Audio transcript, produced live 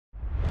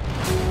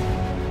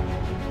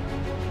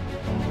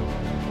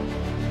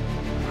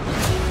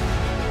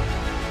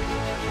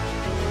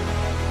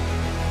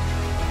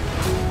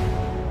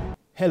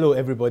Hello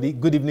everybody,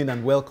 good evening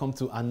and welcome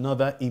to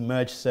another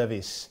Emerge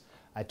service.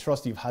 I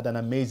trust you've had an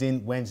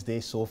amazing Wednesday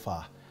so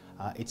far.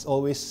 It's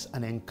always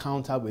an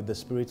encounter with the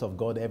Spirit of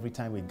God every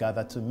time we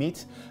gather to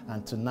meet,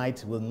 and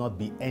tonight will not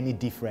be any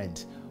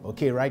different.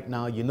 Okay, right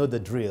now you know the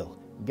drill.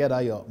 Get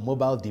out your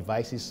mobile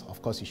devices,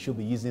 of course you should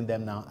be using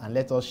them now, and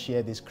let us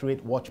share this,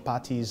 create watch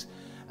parties,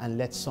 and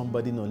let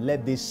somebody know.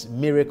 Let this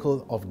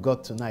miracle of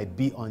God tonight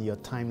be on your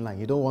timeline.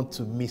 You don't want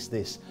to miss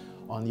this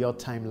on your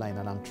timeline,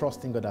 and I'm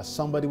trusting God that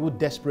somebody who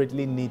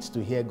desperately needs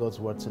to hear God's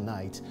word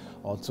tonight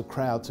or to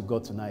cry out to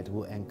God tonight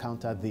will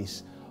encounter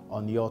this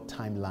on your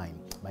timeline.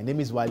 My name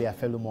is Wale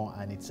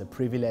Afelumo, and it's a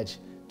privilege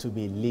to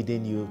be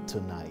leading you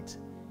tonight.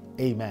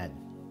 Amen.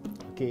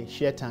 Okay,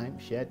 share time,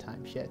 share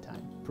time, share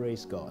time.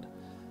 Praise God.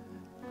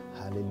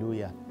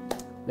 Hallelujah.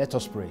 Let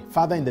us pray.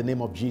 Father, in the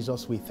name of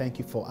Jesus, we thank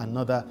you for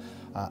another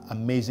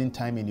amazing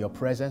time in your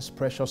presence.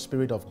 Precious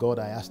Spirit of God,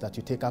 I ask that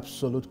you take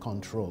absolute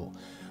control.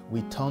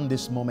 We turn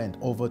this moment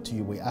over to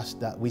you. We ask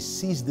that we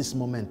seize this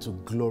moment to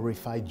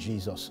glorify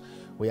Jesus.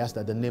 We ask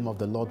that the name of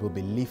the Lord will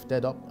be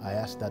lifted up. I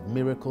ask that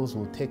miracles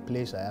will take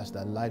place. I ask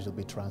that lives will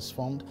be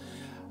transformed.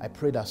 I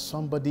pray that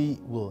somebody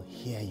will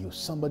hear you.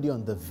 Somebody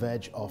on the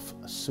verge of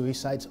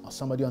suicide,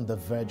 somebody on the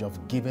verge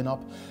of giving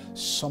up,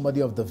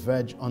 somebody on the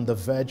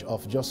verge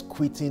of just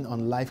quitting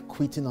on life,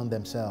 quitting on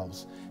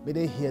themselves. May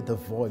they hear the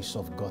voice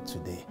of God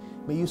today.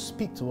 May you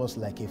speak to us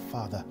like a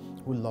father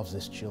who loves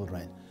his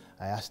children.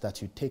 I ask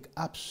that you take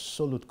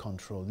absolute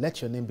control.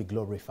 Let your name be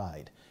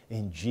glorified.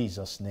 In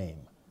Jesus' name,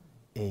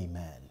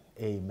 amen.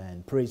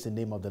 Amen. Praise the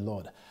name of the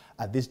Lord.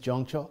 At this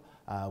juncture,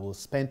 we'll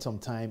spend some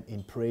time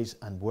in praise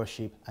and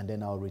worship, and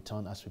then I'll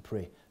return as we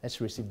pray.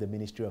 Let's receive the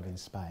ministry of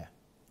Inspire.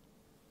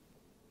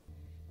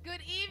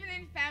 Good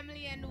evening,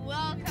 family, and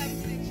welcome to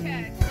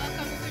church.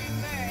 Welcome to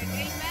Emerge.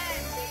 Amen.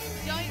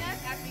 Join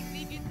us as we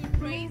lead you through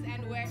praise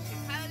and worship.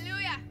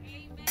 Hallelujah.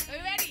 Amen. Are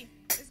you ready?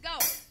 Let's go.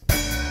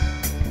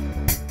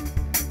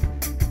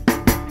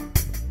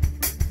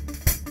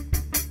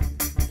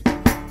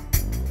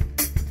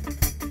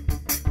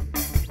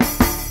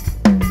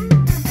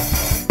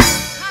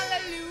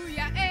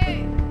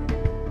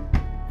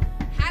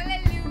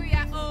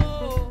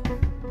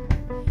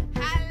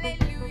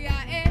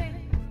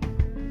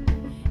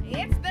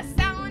 It's the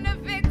sound of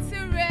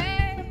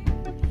victory.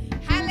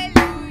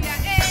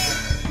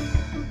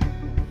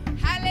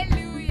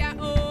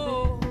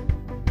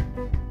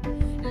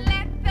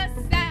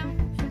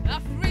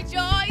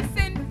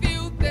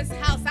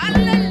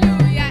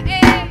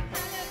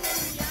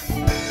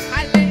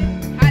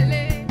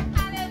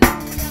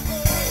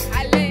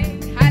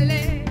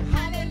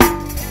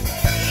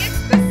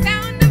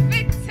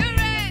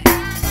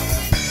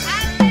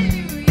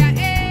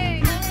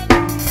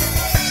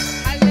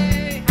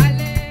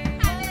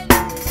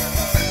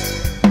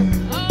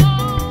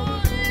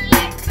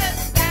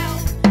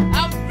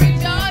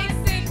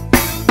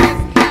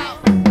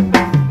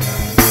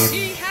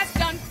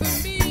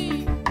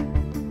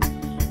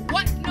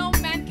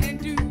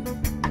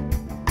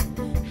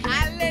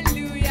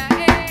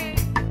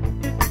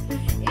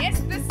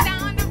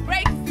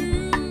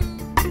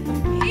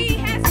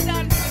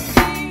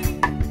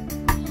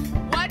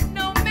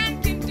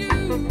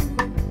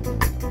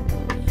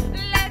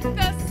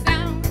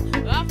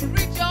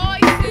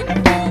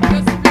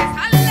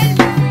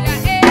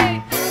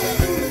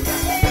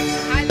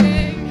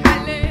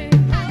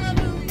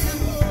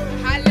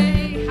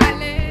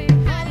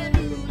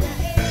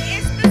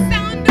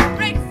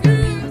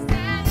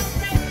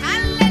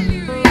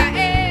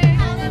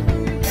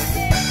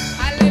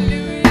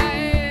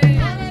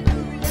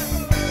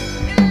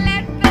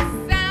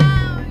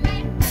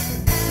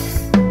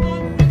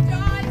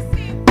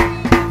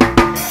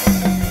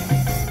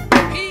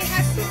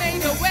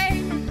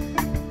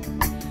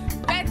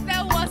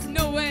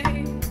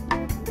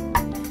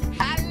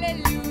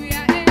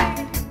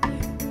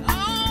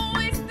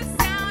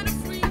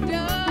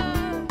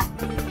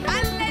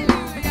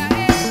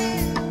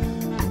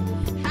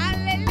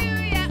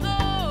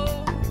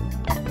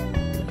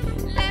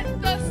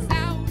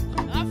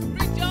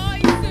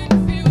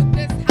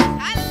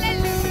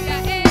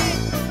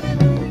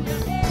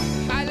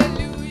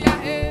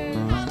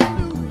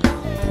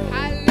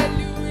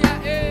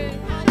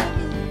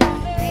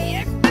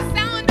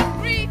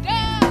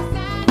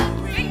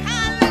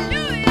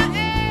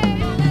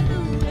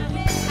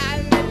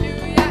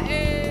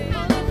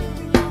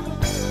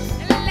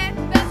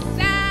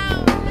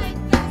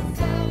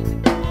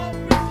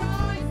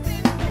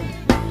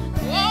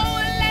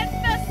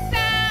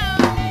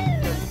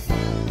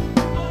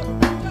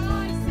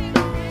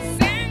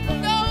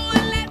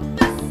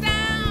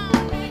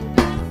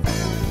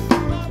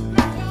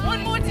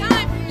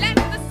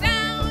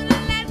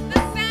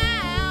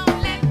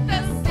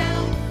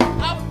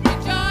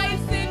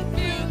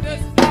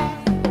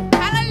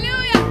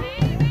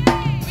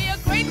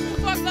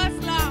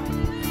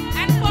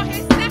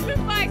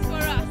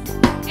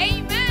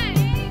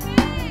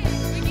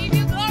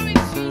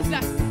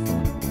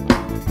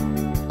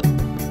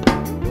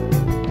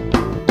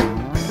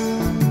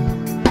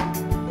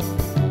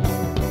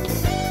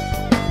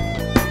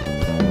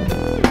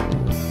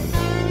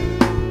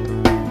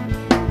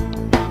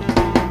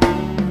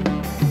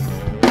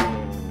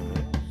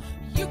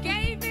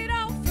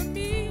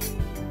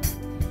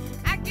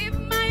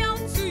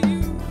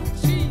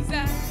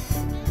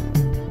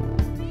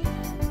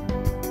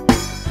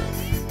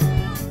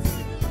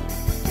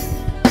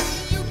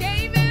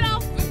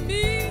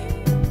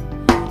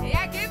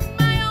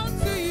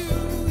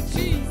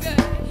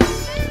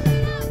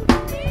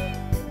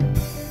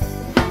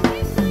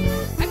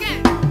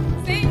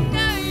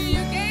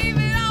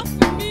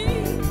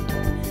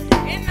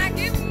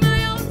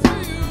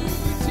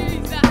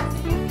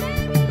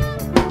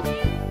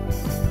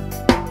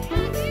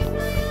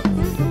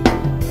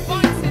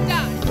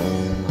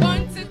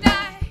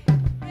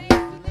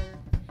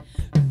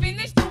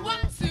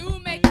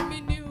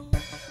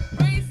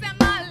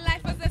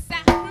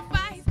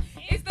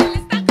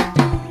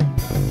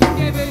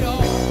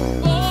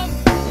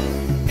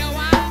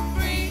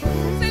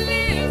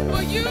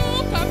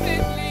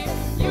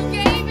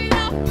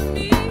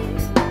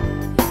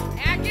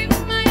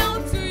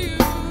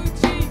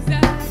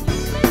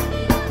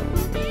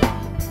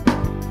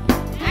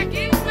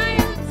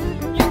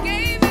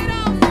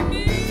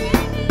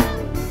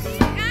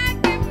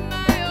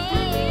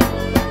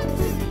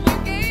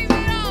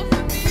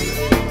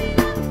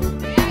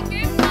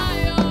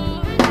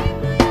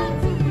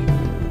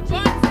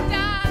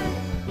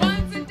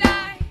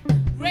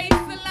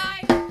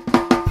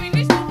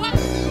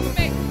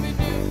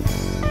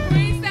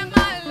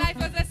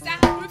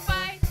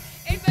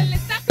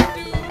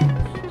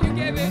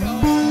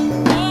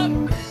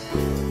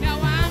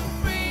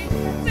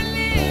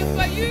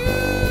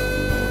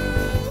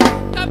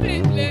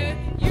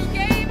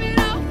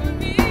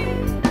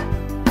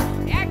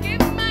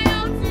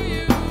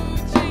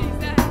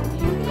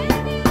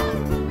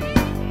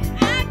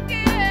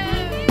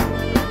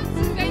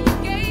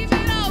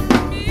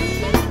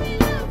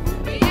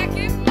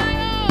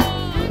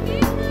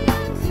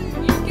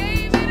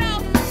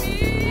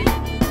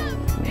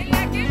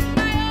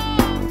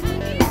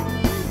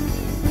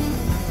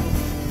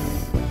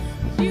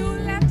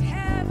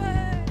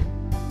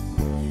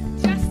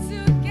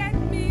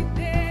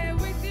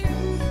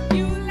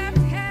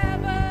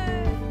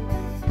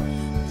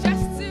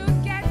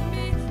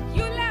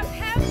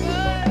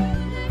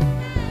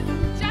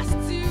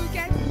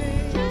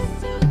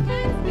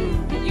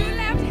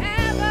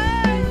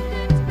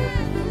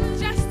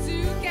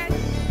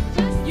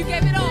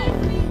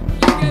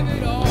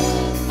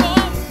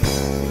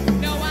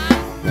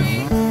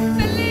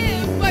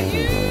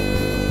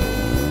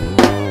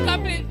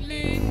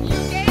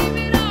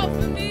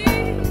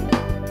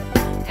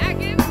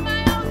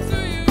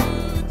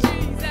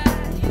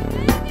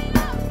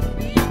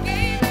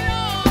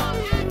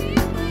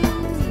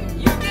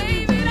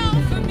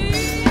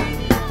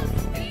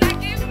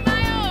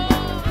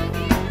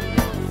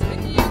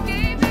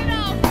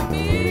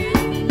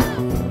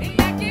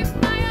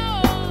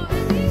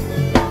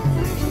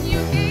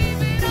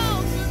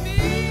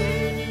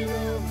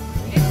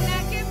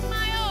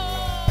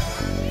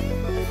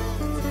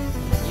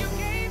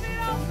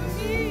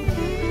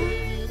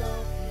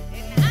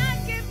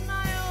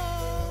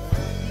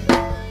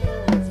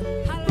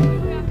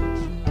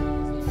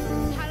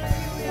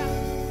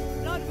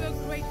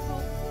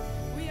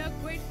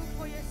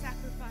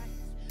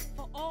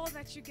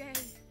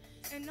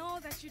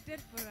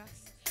 did for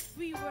us.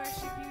 We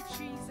worship you,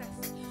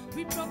 Jesus.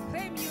 We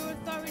proclaim your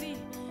authority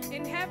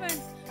in heaven,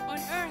 on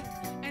earth,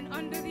 and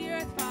under the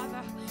earth,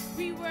 Father.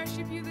 We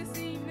worship you this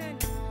evening.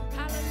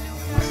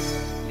 Hallelujah.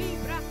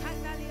 Libra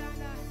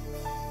Candaliana.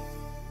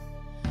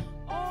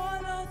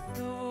 All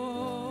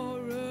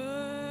authority,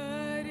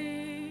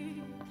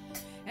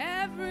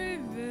 every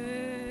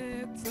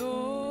victory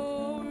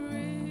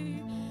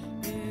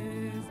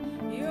is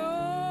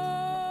yours.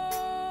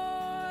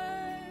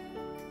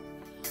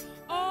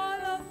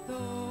 All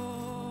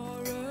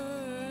authority,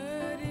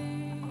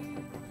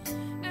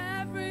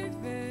 every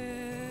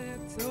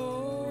victory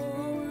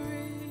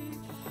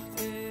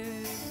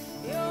is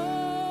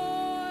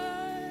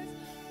yours.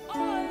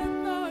 All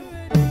authority.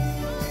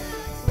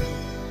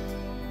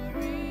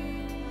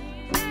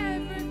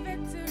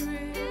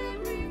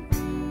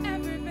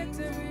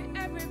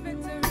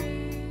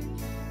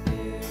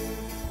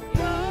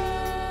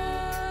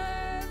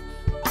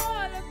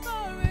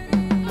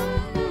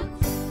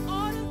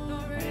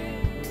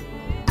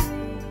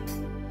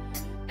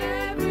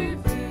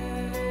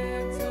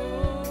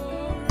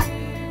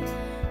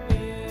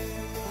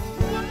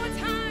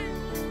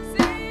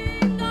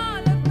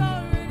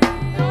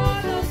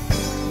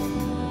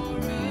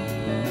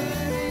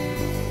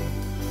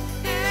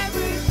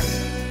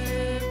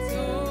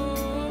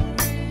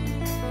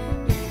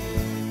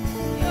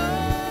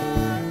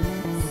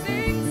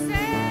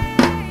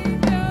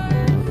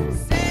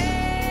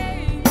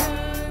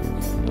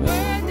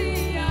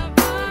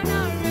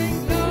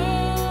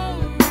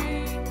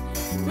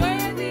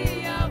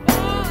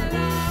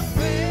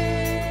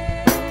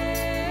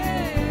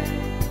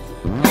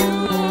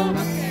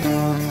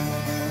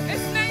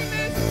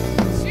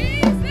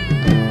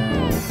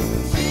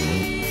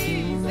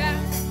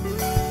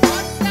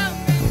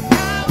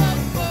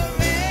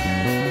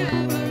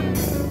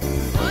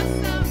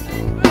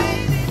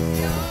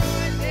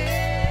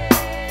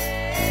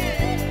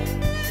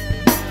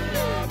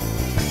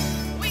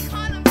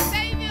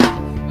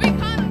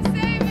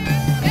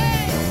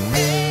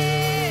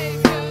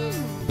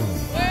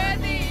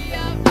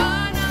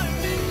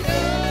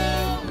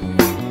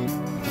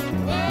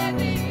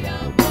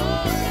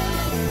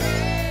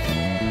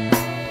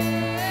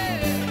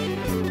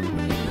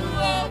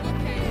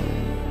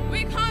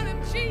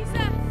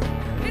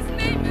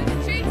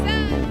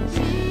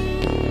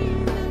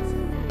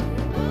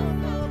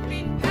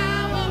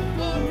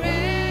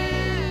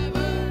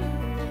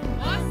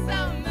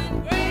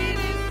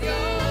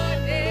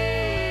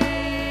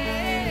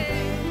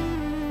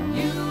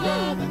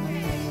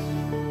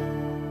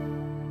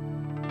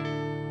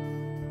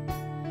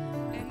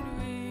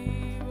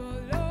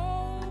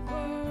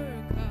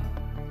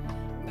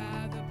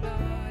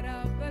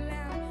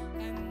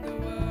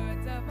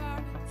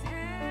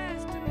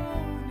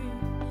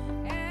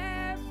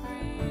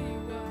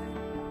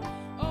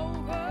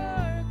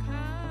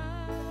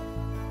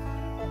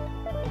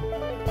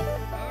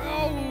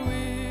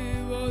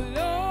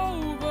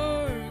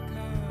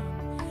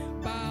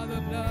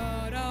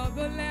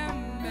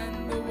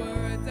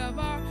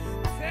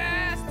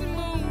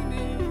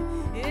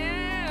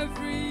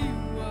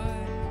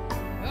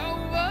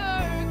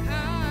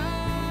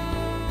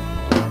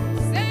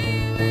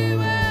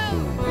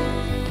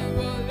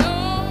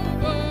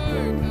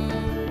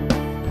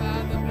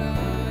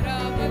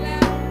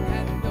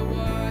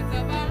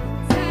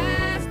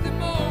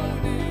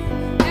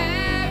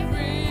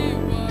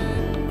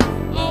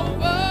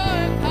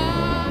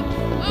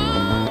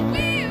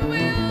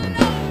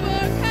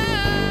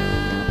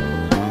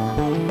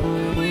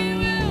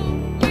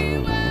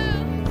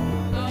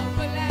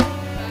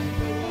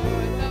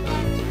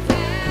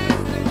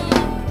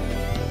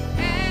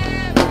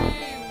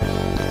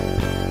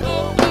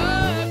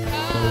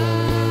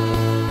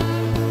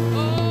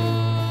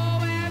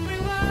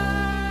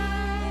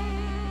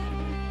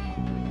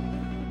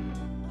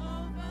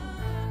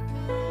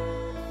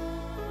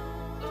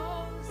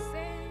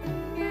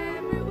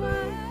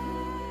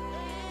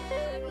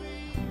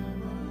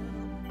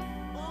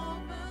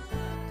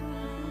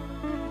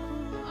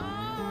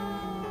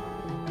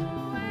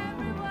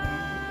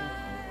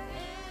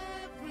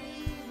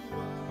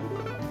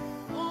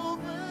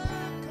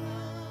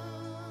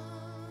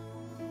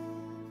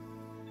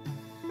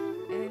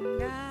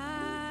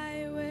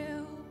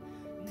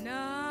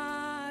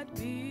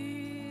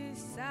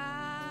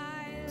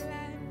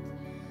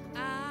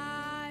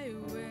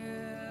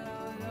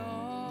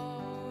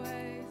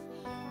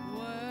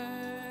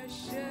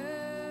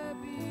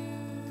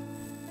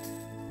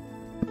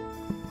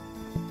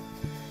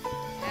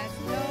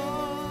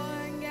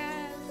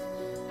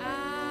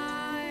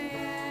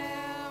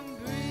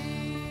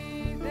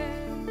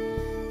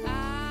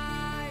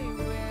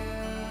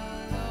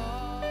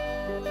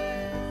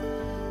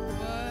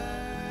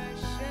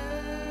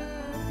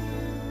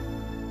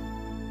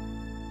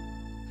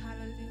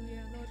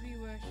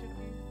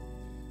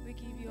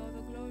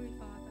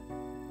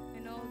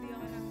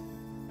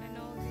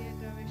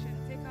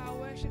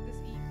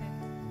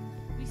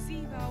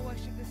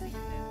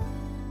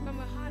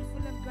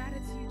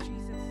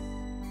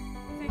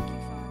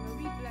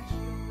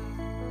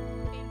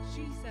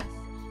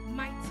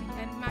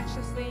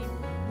 precious name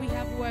we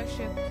have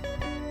worshipped.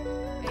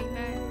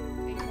 Amen.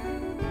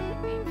 Amen.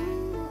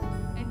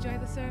 Amen. Enjoy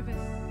the service.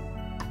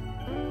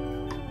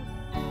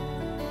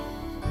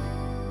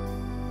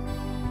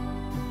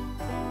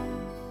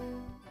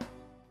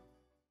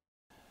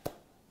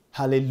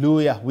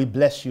 Hallelujah. We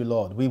bless you,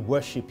 Lord. We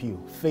worship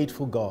you.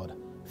 Faithful God.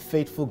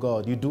 Faithful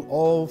God. You do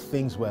all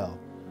things well.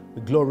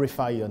 We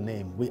glorify your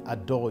name. We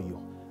adore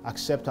you.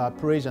 Accept our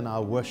praise and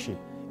our worship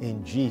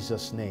in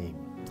Jesus' name.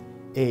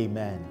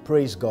 Amen.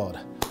 Praise God.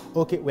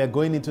 Okay, we're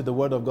going into the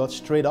Word of God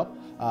straight up.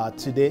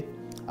 Today,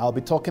 I'll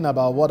be talking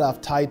about what I've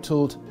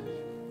titled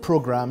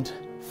Programmed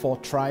for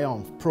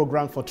Triumph.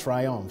 Programmed for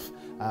Triumph.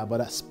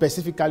 But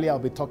specifically, I'll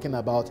be talking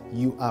about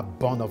You Are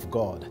Born of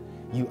God.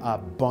 You are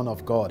born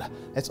of God.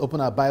 Let's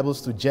open our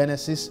Bibles to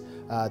Genesis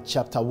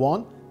chapter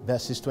 1,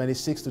 verses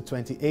 26 to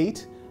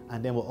 28.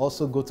 And then we'll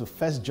also go to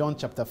 1 John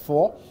chapter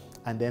 4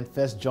 and then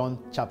 1 John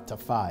chapter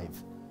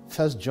 5.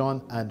 1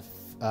 John and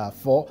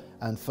 4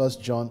 and 1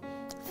 John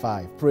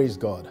 5. Praise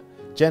God.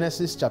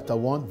 Genesis chapter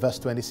 1, verse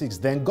 26.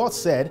 Then God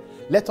said,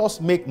 let us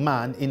make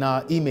man in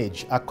our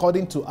image,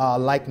 according to our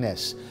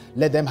likeness.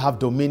 Let them have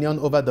dominion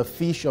over the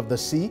fish of the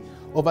sea,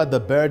 over the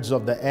birds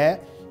of the air,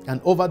 and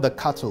over the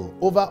cattle,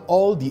 over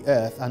all the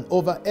earth, and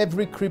over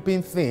every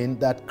creeping thing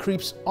that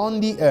creeps on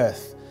the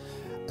earth.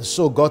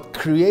 So God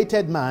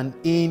created man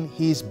in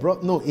his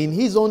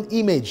own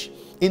image.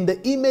 In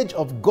the image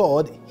of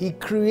God, he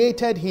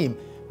created him.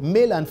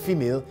 Male and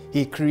female,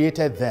 he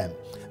created them.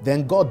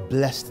 Then God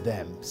blessed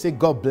them. Say,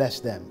 God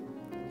blessed them.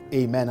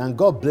 Amen. And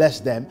God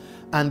blessed them.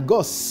 And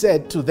God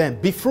said to them,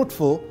 be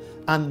fruitful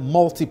and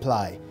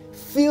multiply.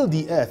 Fill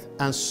the earth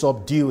and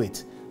subdue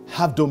it.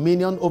 Have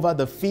dominion over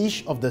the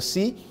fish of the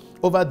sea,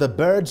 over the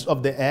birds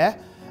of the air,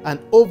 and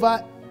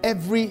over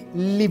every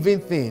living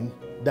thing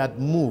that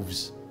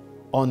moves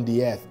on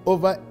the earth.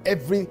 Over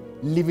every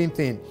living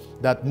thing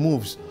that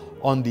moves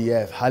on the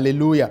earth.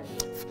 Hallelujah.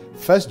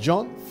 1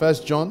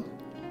 John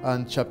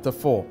and chapter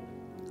 4.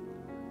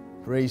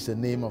 Praise the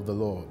name of the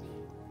Lord.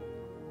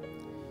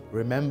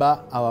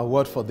 Remember our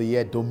word for the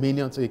year,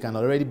 dominion, so you can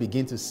already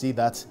begin to see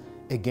that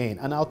again.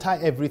 And I'll tie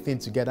everything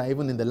together.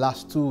 Even in the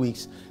last 2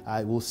 weeks,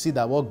 I will see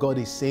that what God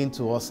is saying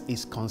to us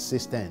is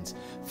consistent.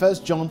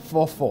 1 John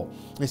 4:4.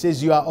 It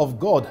says, you are of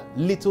God,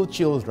 little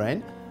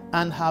children,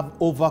 and have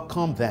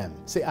overcome them.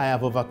 Say, I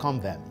have overcome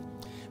them.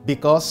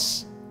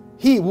 Because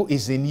he who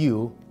is in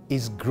you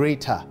is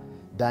greater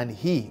than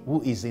he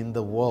who is in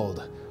the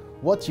world.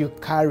 What you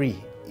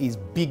carry is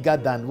bigger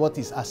than what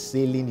is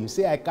assailing you.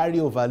 Say, I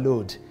carry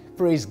overload.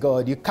 Praise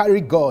God. You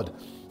carry God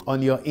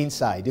on your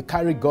inside. You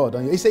carry God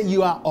on you. He said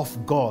you are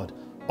of God,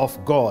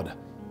 of God,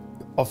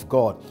 of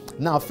God.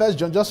 Now, 1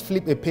 John, just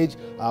flip a page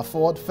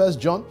forward. 1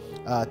 John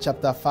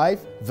chapter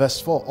 5, verse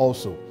 4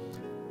 also.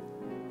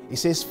 It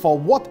says, for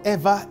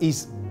whatever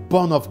is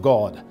born of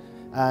God.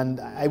 And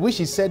I wish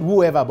he said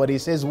whoever, but he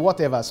says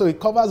whatever. So it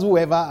covers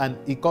whoever and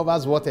it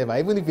covers whatever.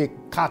 Even if a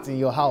cat in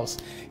your house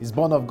is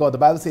born of God, the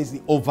Bible says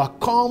it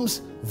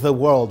overcomes the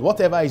world.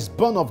 Whatever is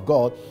born of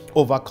God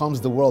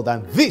overcomes the world.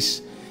 And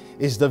this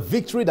is the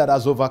victory that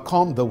has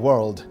overcome the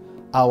world,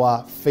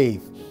 our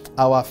faith.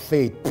 Our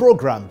faith,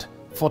 programmed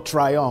for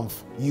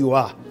triumph. You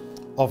are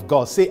of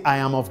God. Say, I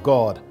am of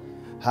God.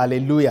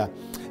 Hallelujah.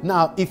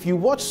 Now, if you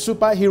watch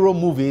superhero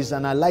movies,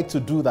 and I like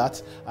to do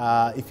that,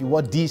 if you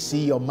watch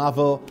DC or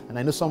Marvel, and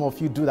I know some of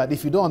you do that,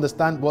 if you don't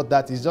understand what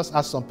that is, just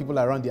ask some people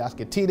around you, ask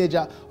a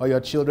teenager or your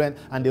children,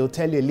 and they'll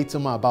tell you a little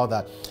more about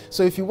that.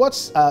 So if you watch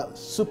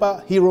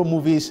superhero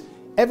movies,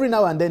 every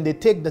now and then they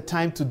take the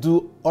time to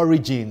do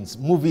origins,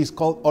 movies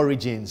called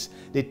origins.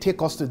 They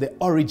take us to the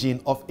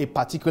origin of a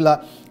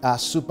particular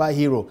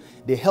superhero.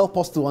 They help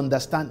us to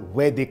understand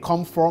where they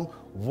come from,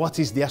 what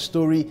is their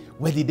story,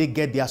 where did they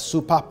get their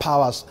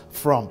superpowers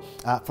from.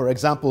 For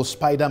example,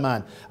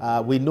 Spider-Man.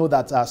 We know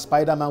that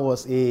Spider-Man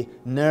was a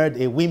nerd,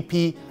 a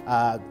wimpy,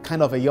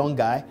 kind of a young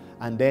guy.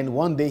 And then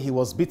one day he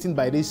was bitten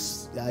by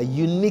this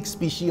unique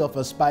species of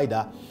a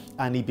spider,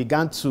 and he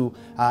began to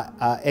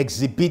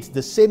exhibit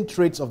the same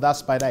traits of that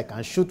spider. He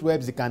can shoot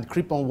webs, he can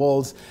creep on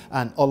walls,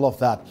 and all of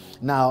that.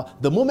 Now,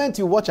 the moment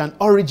you watch an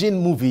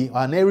origin movie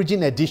or an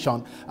origin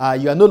edition,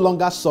 you are no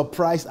longer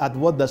surprised at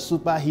what the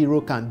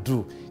superhero can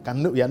do.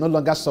 You are no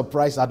longer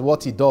surprised at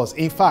what he does.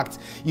 In fact,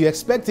 you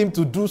expect him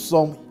to do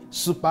some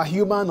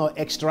superhuman or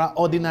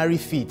extraordinary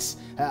feats.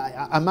 Do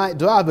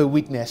I have a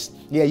weakness?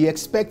 Yeah, you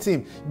expect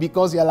him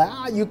because you're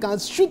like, you can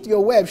shoot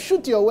your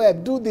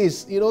web, do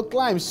this,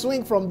 climb,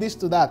 swing from this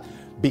to that,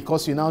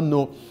 because you now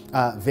know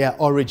their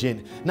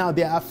origin. Now,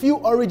 there are a few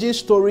origin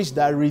stories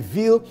that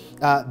reveal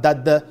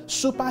that the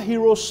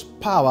superhero's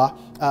power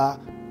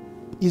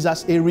is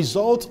as a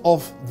result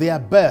of their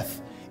birth.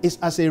 Is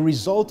as a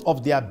result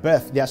of their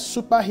birth. Their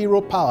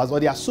superhero powers, or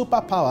their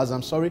superpowers,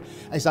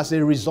 is as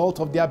a result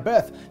of their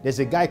birth. There's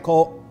a guy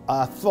called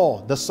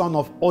Thor, the son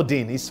of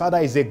Odin. His father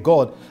is a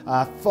god.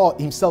 Thor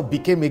himself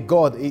became a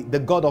god, the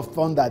god of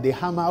thunder, the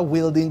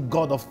hammer-wielding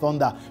god of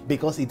thunder,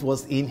 because it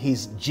was in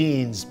his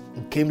genes.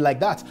 came like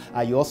that.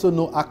 You also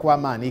know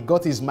Aquaman. He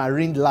got his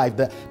marine life,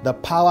 the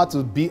power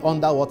to be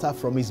underwater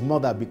from his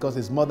mother, because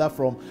his mother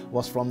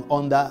was from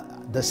under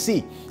the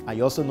sea. And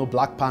you also know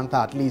Black Panther.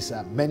 At least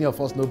many of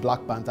us know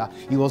Black Panther.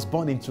 He was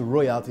born into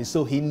royalty,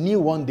 so he knew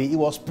one day he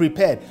was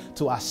prepared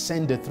to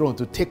ascend the throne,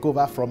 to take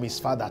over from his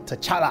father,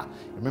 T'Challa.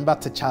 Remember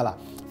T'Challa?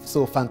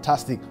 So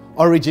fantastic.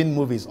 Origin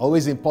movies,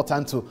 always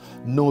important to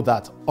know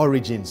that.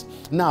 Origins.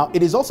 Now,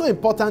 it is also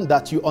important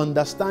that you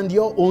understand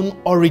your own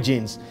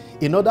origins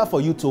in order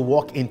for you to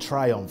walk in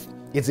triumph.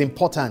 It's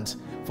important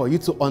for you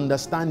to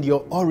understand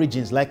your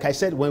origins. Like I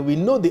said, when we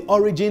know the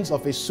origins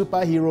of a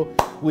superhero,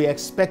 we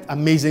expect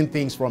amazing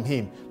things from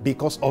him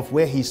because of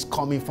where he's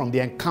coming from, the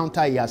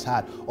encounter he has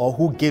had, or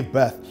who gave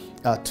birth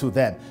to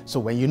them. So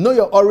when you know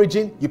your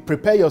origin, you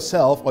prepare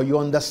yourself, or you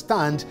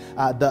understand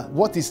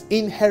what is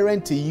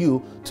inherent to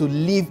you to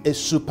live a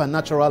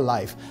supernatural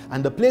life.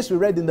 And the place we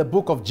read in the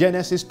book of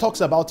Genesis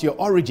talks about your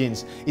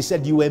origins. It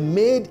said you were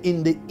made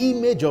in the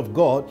image of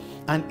God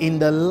and in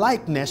the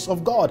likeness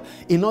of God.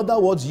 In other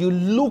words, you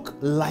look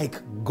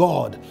like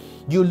God.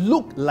 You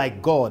look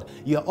like God.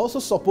 You're also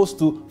supposed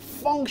to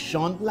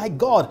function like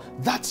God.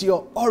 That's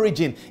your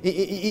origin.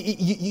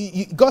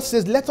 God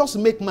says, let us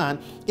make man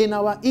in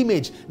our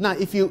image. Now,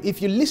 if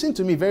you listen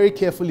to me very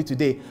carefully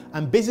today,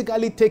 I'm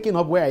basically taking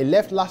up where I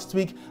left last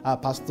week.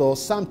 Pastor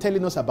Sam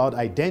telling us about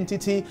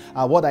identity,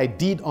 what I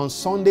did on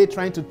Sunday,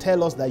 trying to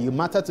tell us that you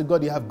matter to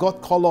God. You have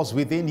God colors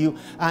within you.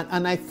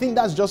 And I think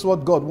that's just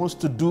what God wants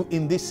to do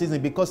in this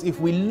season, because if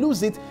we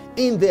lose it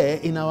in there,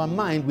 in our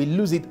mind, we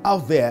lose it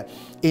out there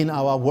in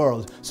our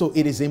world. So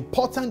it is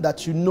important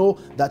that you know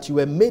that you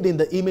were made in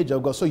the image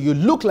of God. So you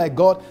look like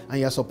God and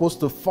you're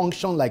supposed to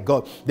function like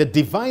God. The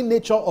divine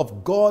nature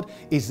of God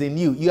is in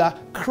you. You are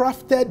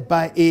crafted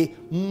by a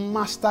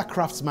master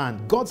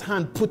craftsman. God's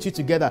hand put you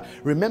together.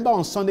 Remember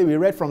on Sunday we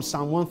read from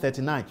Psalm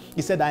 139.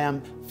 He said, I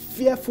am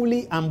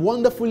fearfully and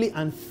wonderfully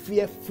and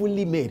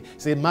fearfully made. He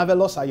said,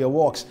 marvelous are your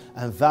works,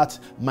 and that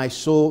my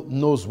soul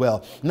knows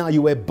well. Now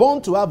you were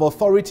born to have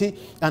authority,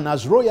 and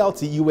as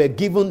royalty you were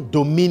given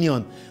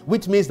dominion,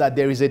 which means that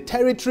there is a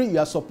territory you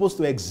are supposed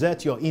to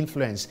exert your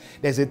influence.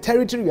 There's a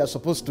territory you are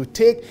supposed to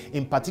take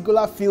in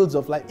particular fields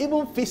of life,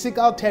 even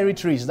physical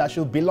territories that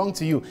should belong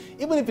to you.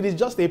 Even if it is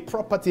just a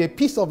property, a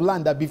piece of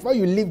land, that before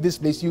you leave this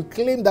place, you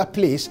claim that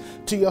place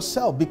to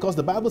yourself, because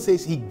the Bible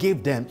says he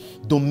gave them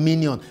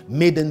dominion,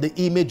 made in the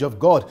image of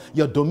God.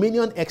 Your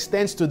dominion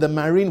extends to the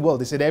marine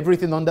world. They said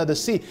everything under the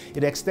sea.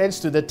 It extends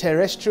to the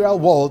terrestrial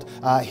world,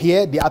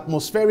 here, the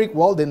atmospheric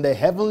world, in the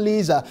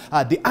heavenlies,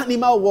 the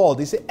animal world.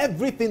 They say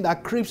everything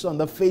that creeps on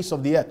the face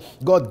of the earth,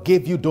 God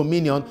gave you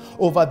dominion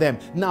over them.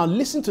 Now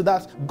listen to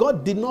that.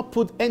 God did not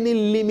put any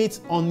limit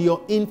on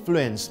your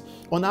influence,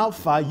 on how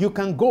far you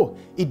can go.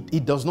 It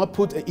did not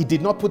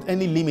put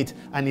any limit,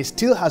 and it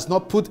still has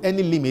not put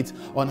any limit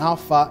on how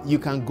far you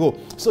can go.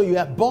 So you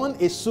are born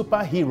a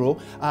superhero.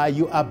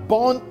 You are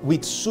born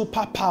with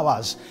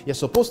superpowers. You're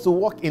supposed to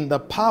walk in the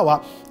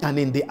power and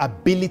in the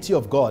ability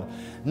of God.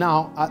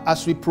 Now,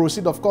 as we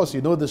proceed, of course,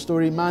 you know the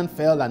story, man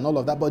fell and all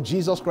of that, but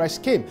Jesus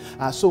Christ came.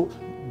 So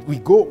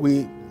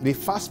we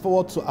fast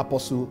forward to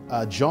Apostle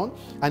John,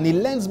 and he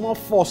lends more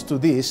force to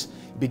this.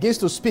 He begins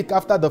to speak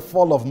after the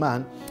fall of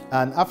man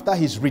and after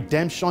his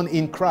redemption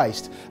in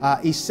Christ.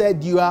 He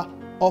said, you are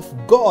of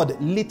God,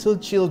 little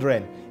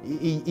children.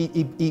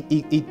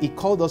 He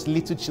called us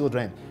little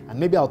children, and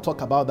maybe I'll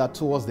talk about that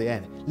towards the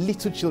end.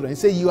 Little children. He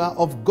said, you are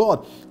of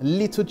God,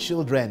 little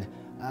children.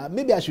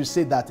 Maybe I should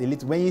say that a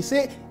little.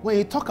 When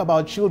you talk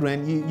about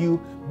children,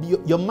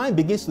 your mind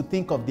begins to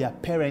think of their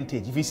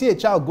parentage. If you see a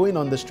child going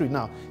on the street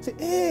now, say,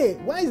 hey,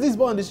 why is this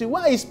boy on the street?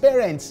 Where are his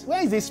parents?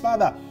 Where is his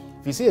father?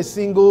 If you see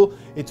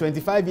a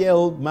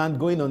 25-year-old man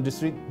going on the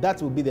street,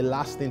 that will be the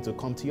last thing to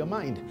come to your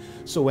mind.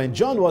 So when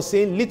John was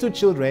saying little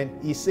children,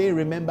 he's saying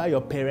remember your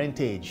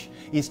parentage.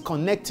 He's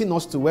connecting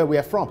us to where we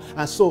are from.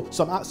 And so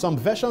some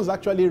versions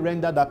actually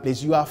render that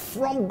place. You are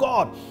from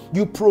God.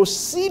 You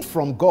proceed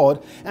from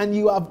God, and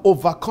you have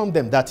overcome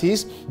them. That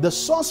is, the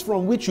source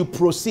from which you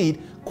proceed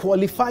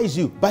qualifies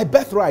you by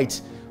birthright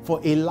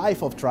for a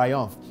life of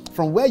triumph.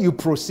 From where you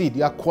proceed,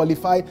 you are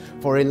qualified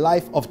for a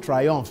life of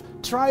triumph.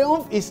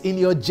 Triumph is in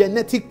your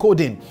genetic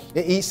coding.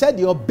 He said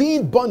your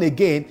being born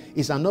again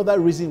is another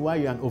reason why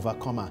you're an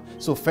overcomer.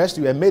 So first,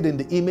 you were made in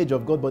the image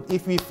of God, but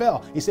if we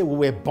fell, he said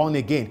we were born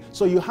again.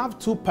 So you have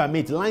to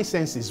permit,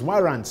 licenses,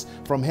 warrants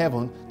from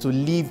heaven to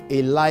live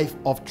a life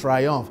of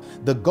triumph.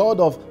 The God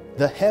of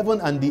the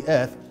heaven and the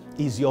earth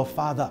is your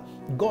Father.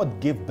 God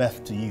gave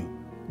birth to you.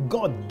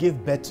 God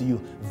gave birth to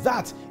you.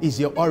 That is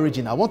your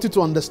origin. I want you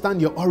to understand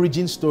your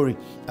origin story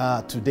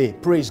today.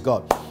 Praise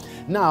God.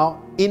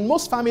 Now, in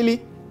most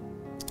family,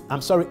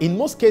 in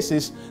most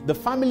cases, the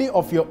family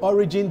of your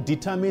origin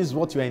determines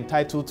what you're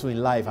entitled to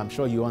in life. I'm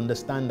sure you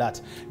understand that.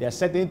 There are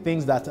certain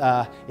things that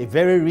a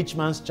very rich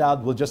man's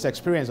child will just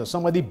experience. Or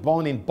somebody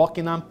born in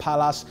Buckingham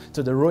Palace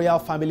to the royal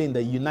family in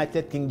the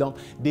United Kingdom,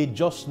 they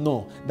just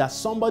know that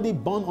somebody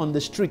born on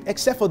the street,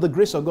 except for the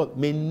grace of God,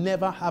 may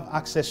never have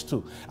access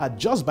to.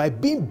 Just by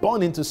being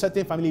born into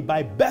certain family,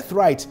 by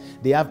birthright,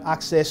 they have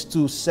access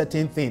to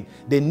certain things.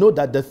 They know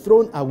that the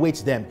throne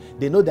awaits them.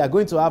 They know they are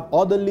going to have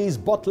orderlies,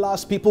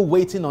 butlers, people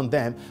waiting on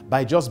them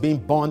by just being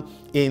born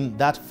in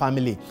that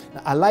family.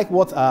 I like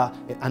what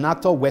an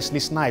actor, Wesley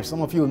Snipes,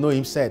 some of you know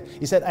him, said.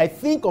 He said, I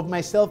think of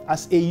myself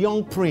as a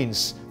young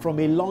prince from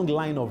a long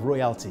line of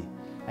royalty.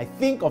 I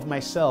think of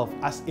myself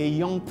as a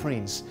young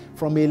prince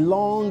from a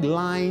long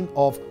line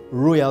of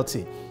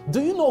royalty.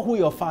 Do you know who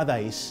your father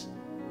is?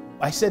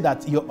 I said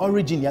that your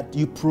origin,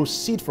 you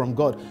proceed from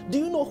God. Do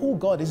you know who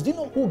God is? Do you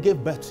know who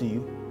gave birth to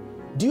you?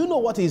 Do you know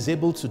what He is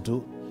able to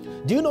do?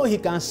 Do you know He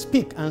can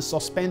speak and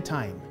suspend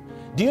time?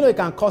 Do you know He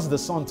can cause the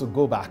sun to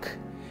go back?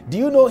 Do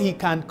you know He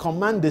can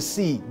command the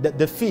sea,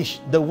 the fish,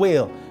 the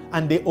whale,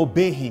 and they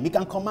obey Him? He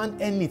can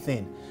command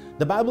anything.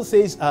 The Bible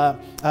says,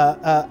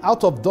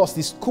 out of dust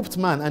He scooped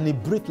man and He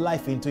breathed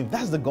life into him.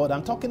 That's the God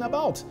I'm talking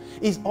about.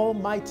 He's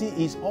almighty,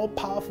 He's all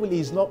powerful,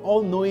 He's not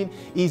all knowing.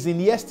 He's in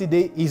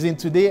yesterday, He's in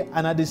today,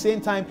 and at the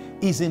same time,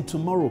 He's in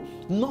tomorrow.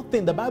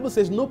 Nothing, the Bible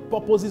says, no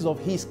purposes of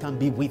His can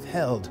be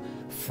withheld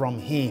from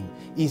Him.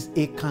 He's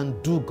a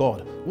can-do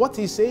God. What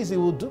He says He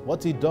will do,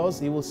 what He does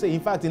He will say.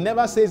 In fact, He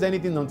never says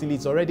anything until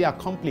it's already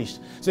accomplished.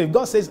 So if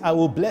God says, I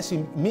will bless you,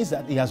 it means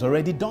that He has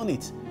already done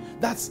it.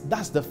 That's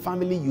the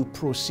family you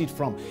proceed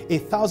from.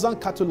 1,000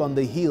 cattle on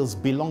the hills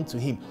belong to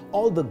Him.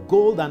 All the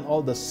gold and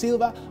all the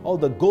silver, all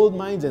the gold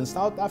mines in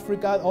South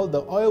Africa, all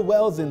the oil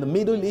wells in the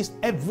Middle East,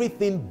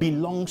 everything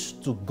belongs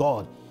to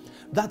God.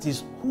 That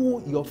is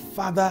who your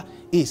Father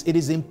is. It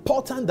is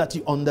important that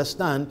you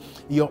understand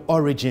your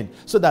origin,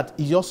 so that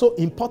it's also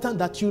important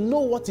that you know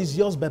what is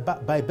yours by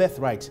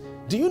birthright.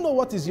 Do you know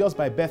what is yours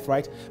by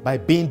birthright? By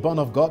being born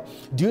of God?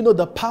 Do you know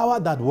the power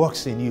that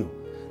works in you?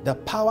 The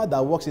power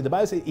that works in the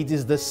Bible says it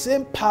is the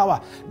same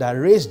power that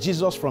raised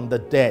Jesus from the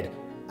dead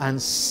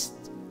and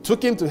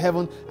took Him to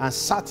heaven and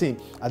sat Him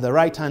at the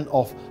right hand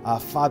of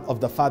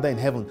the Father in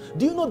heaven.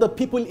 Do you know the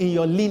people in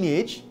your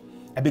lineage?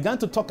 I began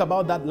to talk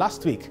about that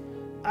last week.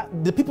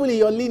 The people in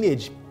your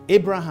lineage,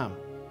 Abraham,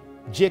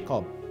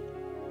 Jacob,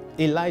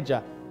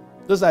 Elijah,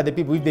 those are the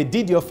people. If they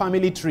did your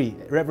family tree,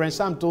 Reverend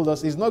Sam told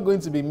us it's not going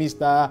to be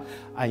Mr.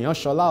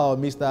 Anyoshola or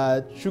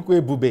Mr.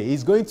 Chukwebube.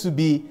 It's going to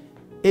be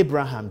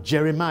Abraham,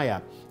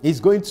 Jeremiah. It's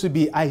going to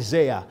be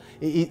Isaiah.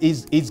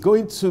 It's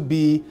going to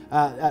be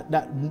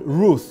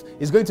Ruth.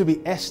 It's going to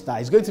be Esther.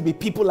 It's going to be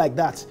people like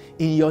that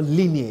in your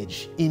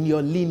lineage. In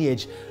your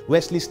lineage.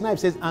 Wesley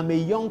Snipes says, I'm a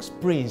young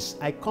prince.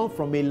 I come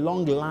from a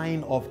long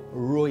line of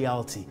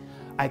royalty.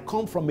 I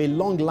come from a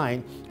long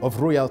line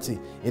of royalty.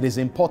 It is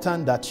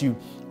important that you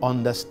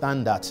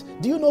understand that.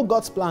 Do you know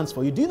God's plans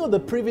for you? Do you know the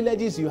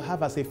privileges you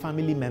have as a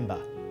family member?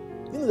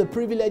 You know the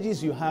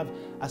privileges you have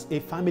as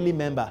a family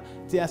member.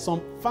 There are some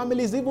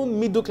families, even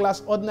middle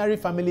class, ordinary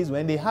families,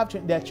 when they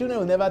have their children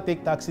will never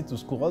take taxi to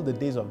school all the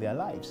days of their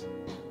lives,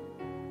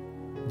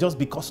 just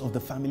because of the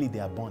family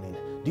they are born in.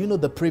 Do you know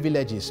the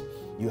privileges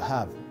you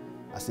have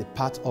as a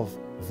part of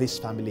this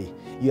family?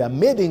 You are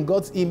made in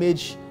God's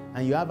image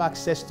and you have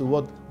access to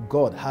what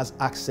God has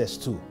access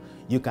to.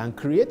 You can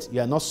create. You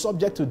are not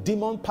subject to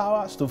demon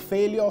powers, to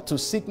failure, to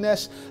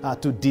sickness,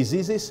 to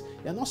diseases.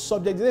 You're not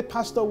subject. You say,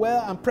 Pastor,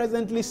 well, I'm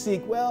presently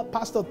sick. Well,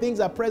 Pastor, things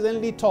are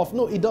presently tough.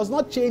 No, it does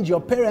not change your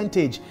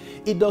parentage.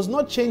 It does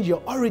not change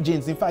your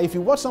origins. In fact, if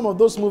you watch some of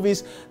those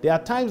movies, there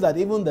are times that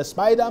even the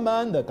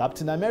Spider-Man, the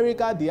Captain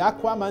America, the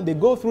Aquaman, they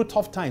go through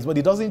tough times, but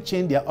it doesn't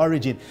change their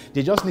origin.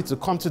 They just need to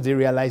come to the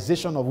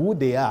realization of who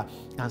they are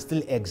and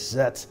still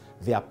exert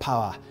their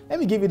power. Let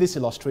me give you this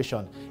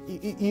illustration.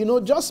 You know,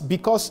 just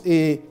because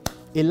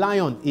a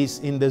lion is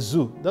in the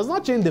zoo does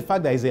not change the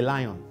fact that he's a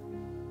lion.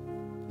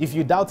 If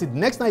you doubt it,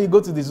 next time you go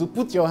to the zoo,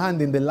 put your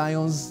hand in the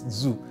lion's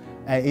zoo,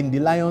 in the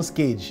lion's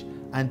cage,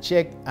 and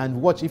check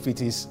and watch if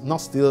it is not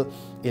still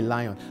a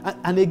lion.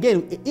 And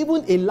again,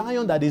 even a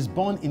lion that is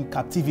born in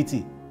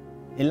captivity,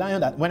 a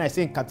lion that, when I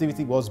say in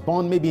captivity, was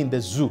born maybe in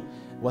the zoo,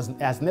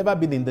 has never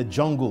been in the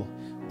jungle.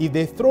 If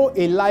they throw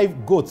a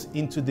live goat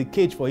into the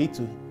cage for it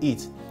to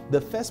eat, the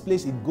first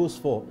place it goes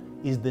for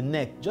is the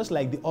neck, just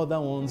like the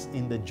other ones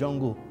in the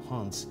jungle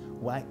hunts.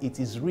 Why? It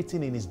is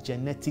written in its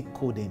genetic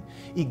coding.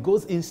 It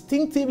goes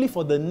instinctively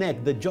for the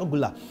neck, the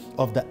jugular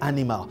of the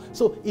animal.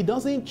 So it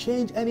doesn't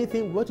change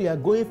anything what you are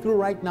going through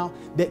right now.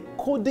 The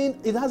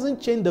coding, it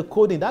hasn't changed the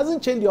coding. It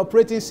hasn't changed the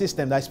operating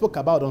system that I spoke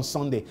about on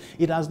Sunday.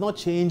 It has not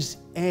changed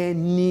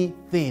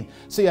anything.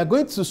 So you are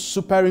going to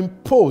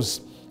superimpose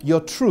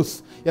your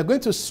truth. You're going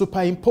to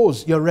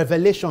superimpose your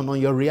revelation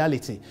on your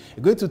reality.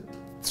 You're going to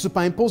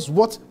superimpose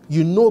what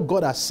you know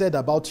God has said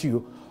about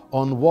you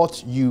on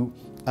what you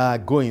are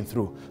going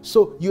through.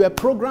 So you are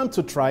programmed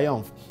to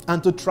triumph.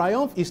 And to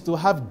triumph is to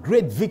have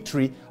great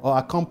victory or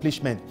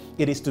accomplishment.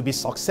 It is to be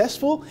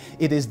successful.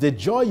 It is the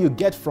joy you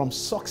get from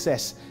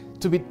success.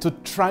 To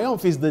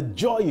triumph is the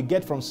joy you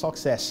get from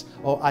success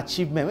or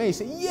achievement. When you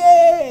say,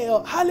 yay,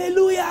 or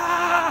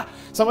hallelujah,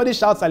 somebody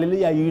shouts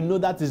hallelujah, you know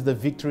that is the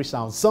victory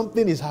sound.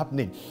 Something is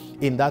happening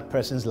in that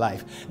person's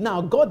life.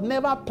 Now, God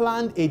never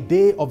planned a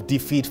day of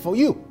defeat for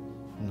you.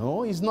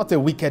 No, He's not a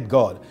wicked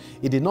God.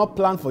 He did not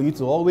plan for you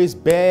to always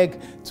beg,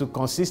 to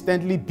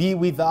consistently be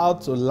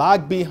without, to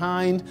lag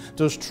behind,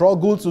 to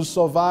struggle to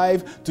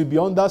survive, to be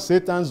under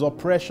Satan's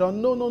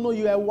oppression. No.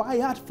 You are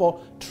wired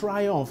for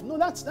triumph. No,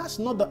 that's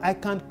not the. I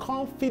can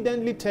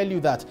confidently tell you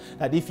that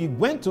if you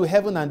went to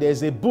heaven and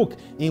there's a book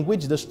in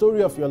which the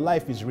story of your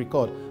life is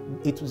recorded,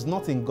 it was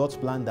not in God's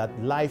plan that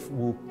life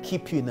will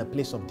keep you in a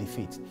place of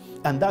defeat.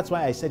 And that's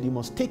why I said you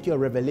must take your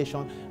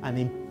revelation and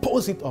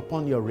impose it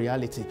upon your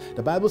reality.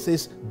 The Bible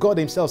says, God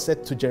Himself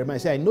said to Jeremiah,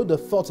 I know the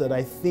thoughts that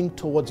I think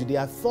towards you. They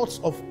are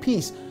thoughts of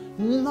peace,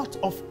 not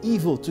of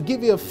evil, to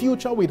give you a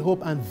future with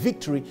hope and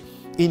victory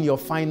in your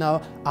final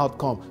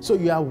outcome. So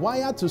you are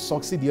wired to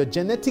succeed. Your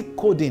genetic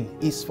coding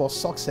is for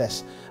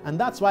success. And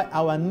that's why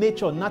our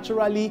nature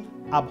naturally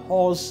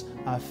abhors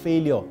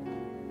failure.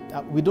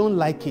 We don't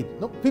like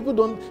it. No, people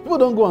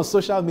don't go on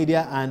social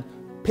media and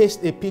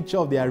paste a picture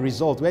of their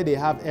result where they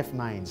have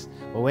F9s.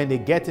 Or when they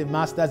get a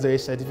master's or a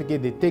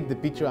certificate, they take the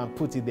picture and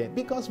put it there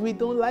because we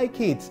don't like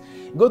it.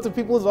 Go to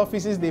people's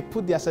offices, they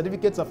put their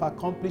certificates of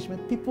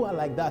accomplishment. People are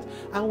like that.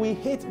 And we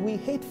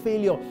hate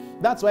failure.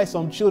 That's why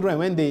some children,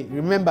 when they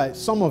remember,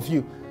 some of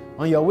you,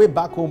 on your way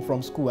back home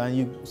from school and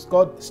you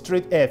scored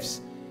straight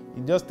Fs,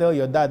 you just tell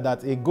your dad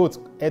that a goat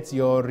ate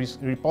your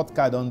report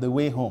card on the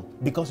way home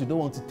because you don't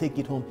want to take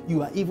it home.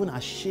 You are even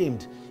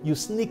ashamed. You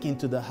sneak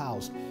into the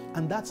house.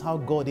 And that's how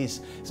God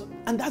is.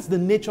 And that's the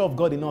nature of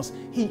God in us.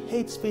 He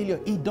hates failure.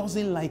 He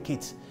doesn't like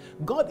it.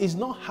 God is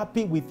not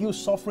happy with you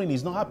suffering.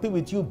 He's not happy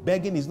with you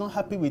begging. He's not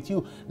happy with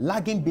you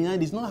lagging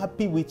behind. He's not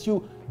happy with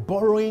you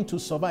borrowing to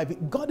survive.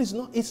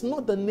 It's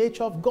not the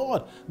nature of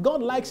God.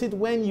 God likes it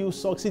when you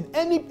succeed.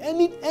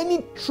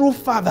 Any true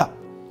father,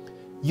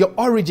 your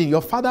origin,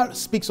 your father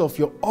speaks of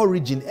your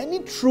origin. Any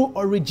true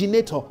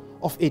originator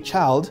of a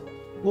child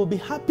will be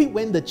happy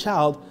when the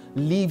child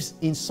lives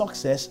in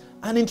success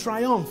and in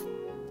triumph.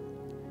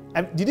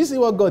 And did you see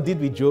what God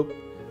did with Job?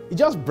 He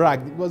just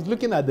bragged. He was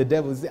looking at the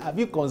devil. He said, have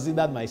you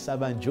considered my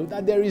servant Job?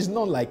 That there is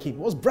none like him. He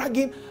was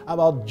bragging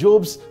about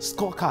Job's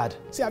scorecard.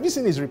 See, have you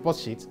seen his report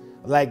sheet?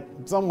 Like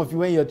some of you,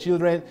 when your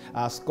children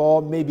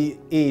score maybe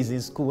A's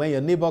in school, when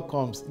your neighbor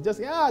comes, just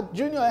say,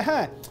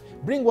 Junior,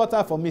 bring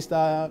water for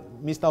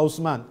Mr.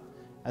 Osman.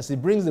 As he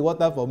brings the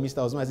water for Mr.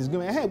 Osman, he's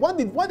going, hey, what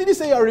did you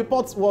say your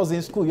report was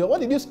in school? What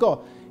did you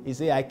score? He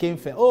said, I came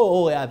fair.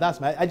 Oh, yeah, that's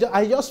my,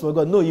 I just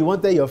forgot. No, you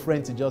wanted your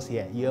friend to just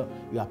hear. You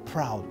are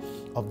proud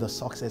of the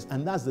success.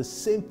 And that's the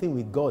same thing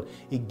with God.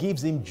 He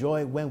gives Him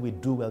joy when we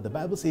do well. The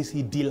Bible says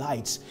He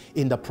delights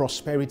in the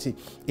prosperity,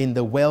 in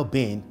the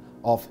well-being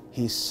of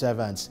His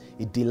servants.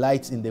 He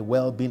delights in the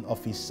well-being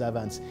of His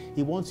servants.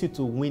 He wants you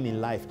to win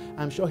in life.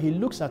 I'm sure He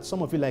looks at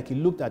some of you like He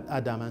looked at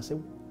Adam and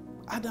said,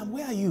 Adam,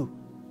 where are you?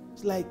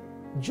 It's like,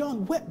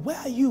 John, where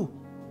are you?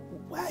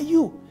 Where are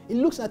you? He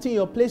looks at you in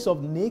your place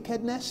of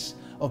nakedness,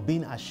 of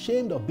being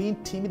ashamed, of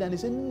being timid, and He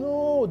said,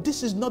 no,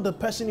 this is not the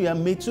person you are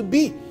made to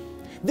be.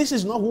 This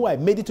is not who I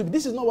made it to be.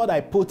 This is not what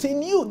I put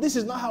in you. This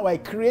is not how I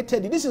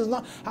created you. This is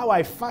not how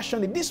I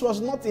fashioned it. This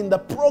was not in the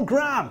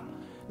program.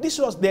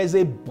 There's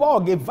a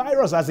bug, a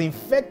virus has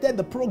infected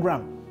the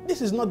program.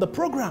 This is not the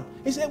program.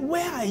 He said,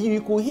 where are you?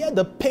 You could hear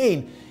the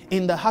pain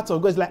in the heart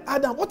of God. It's like,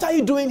 Adam, what are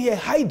you doing here?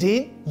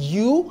 Hiding?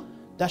 You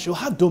that should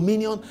have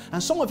dominion.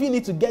 And some of you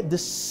need to get the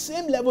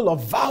same level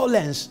of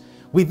violence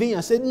within you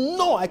and say,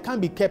 no, I can't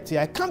be kept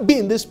here. I can't be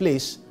in this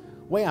place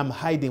where I'm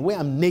hiding, where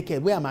I'm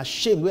naked, where I'm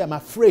ashamed, where I'm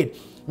afraid,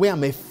 where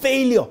I'm a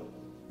failure.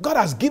 God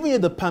has given you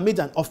the permit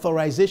and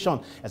authorization,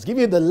 has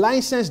given you the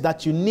license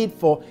that you need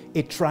for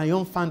a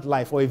triumphant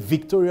life or a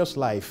victorious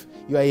life.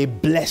 You are a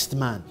blessed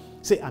man.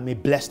 Say, I'm a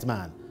blessed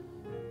man.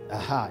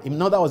 In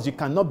other words, you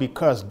cannot be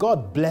cursed.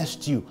 God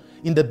blessed you.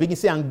 In the beginning,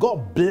 say, and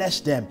God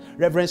blessed them.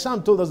 Reverend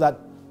Sam told us that,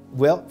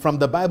 well, from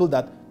the Bible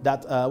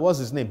that what's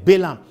his name?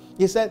 Balaam.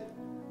 He said,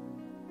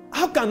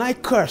 how can I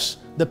curse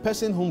the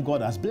person whom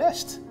God has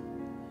blessed?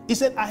 He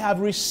said, I have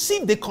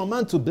received the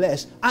command to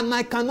bless and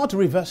I cannot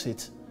reverse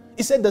it.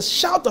 He said, the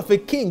shout of a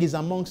king is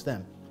amongst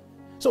them.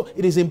 So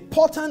it is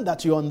important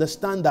that you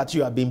understand that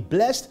you have been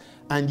blessed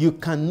and you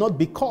cannot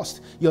be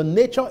cursed. Your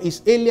nature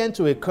is alien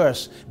to a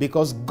curse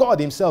because God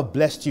Himself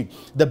blessed you.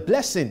 The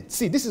blessing,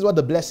 see, this is what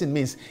the blessing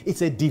means.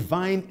 It's a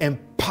divine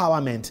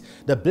empowerment.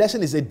 The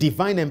blessing is a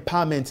divine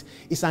empowerment.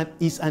 It's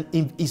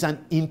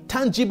an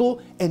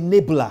intangible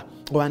enabler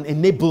or an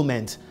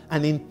enablement.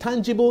 An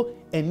intangible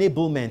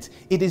enablement.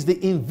 It is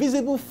the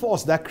invisible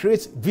force that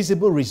creates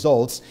visible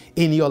results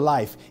in your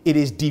life. It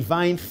is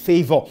divine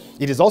favor.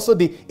 It is also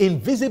the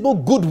invisible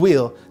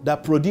goodwill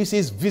that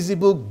produces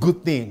visible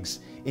good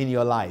things in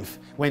your life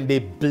when they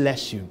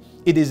bless you.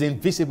 It is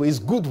invisible. It's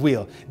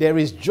goodwill. There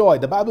is joy.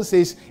 The Bible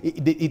says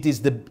it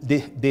is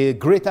the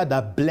greater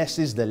that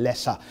blesses the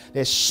lesser.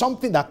 There's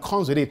something that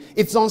comes with it.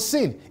 It's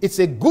unseen. It's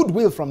a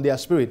goodwill from their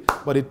spirit,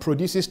 but it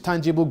produces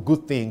tangible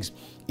good things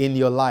in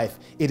your life.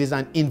 It is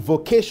an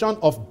invocation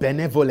of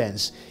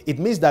benevolence. It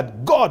means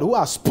that God, who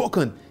has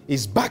spoken,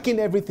 is backing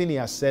everything he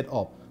has set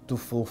up to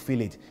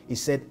fulfill it. He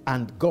said,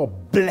 and God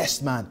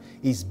blessed man.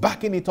 He's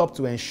backing it up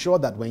to ensure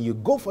that when you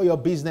go for your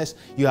business,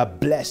 you are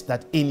blessed.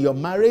 That in your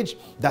marriage,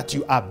 that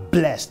you are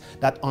blessed.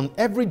 That on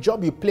every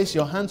job you place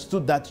your hands to,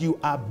 that you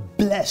are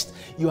blessed.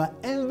 You are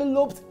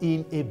enveloped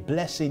in a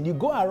blessing. You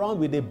go around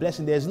with a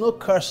blessing. There's no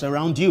curse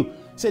around you.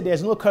 Say,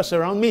 there's no curse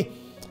around me.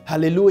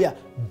 Hallelujah.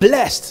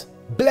 Blessed.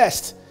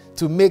 Blessed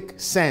to make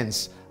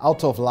sense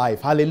out of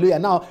life. Hallelujah.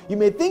 Now, you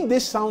may think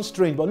this sounds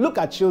strange, but look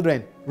at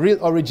children. Real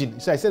origin.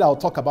 So I said I'll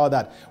talk about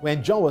that.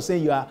 When John was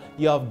saying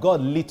you have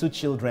got little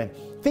children,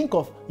 think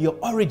of your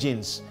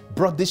origins.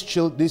 Brought this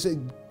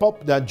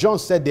John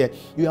said there,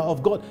 you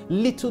have got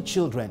little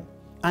children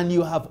and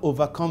you have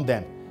overcome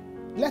them.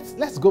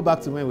 Let's go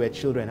back to when we were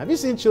children. Have you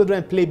seen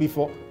children play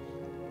before?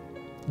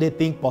 They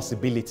think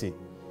possibility.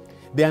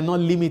 They are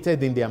not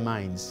limited in their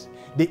minds.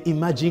 They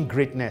imagine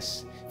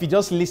greatness. If you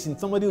just listen,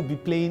 somebody will be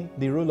playing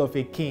the role of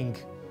a king.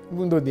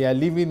 Even though they are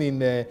living in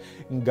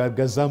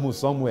Gazamu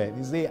somewhere.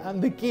 They say,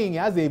 I'm the king. He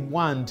has a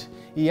wand.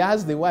 He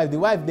has the wife. The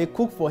wife, they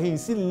cook for him.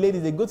 See the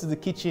ladies, they go to the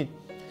kitchen.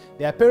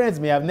 Their parents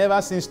may have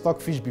never seen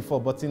stockfish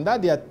before, but in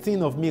that their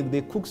tin of milk,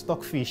 they cook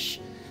stockfish.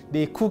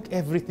 They cook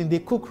everything. They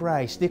cook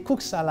rice. They cook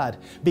salad.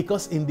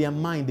 Because in their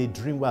mind, they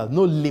dream wild.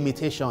 No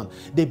limitation.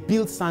 They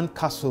build sand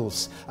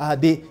castles.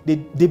 They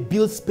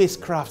build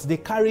spacecrafts. They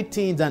carry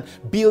things and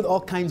build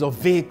all kinds of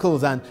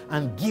vehicles and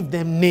give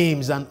them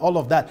names and all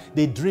of that.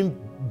 They dream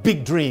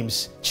big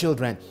dreams,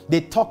 children.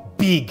 They talk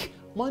big.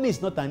 Money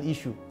is not an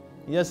issue.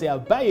 You just say, I'll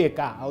buy a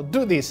car. I'll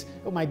do this.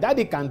 Oh, my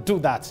daddy can do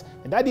that.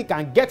 My daddy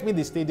can get me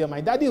the stadium. My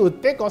daddy will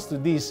take us to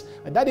this.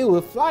 My daddy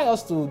will fly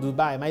us to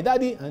Dubai. My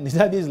daddy, and the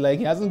daddy is like,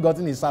 he hasn't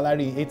gotten his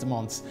salary in 8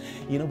 months.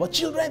 You know, but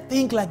children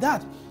think like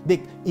that.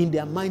 In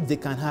their minds, they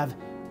can have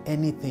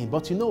anything.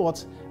 But you know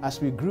what? As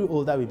we grew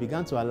older, we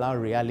began to allow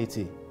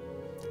reality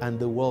and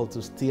the world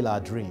to steal our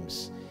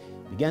dreams.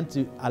 Began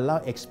to allow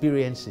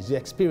experiences,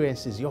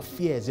 your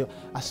fears, your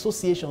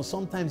associations,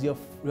 sometimes your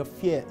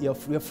fear, your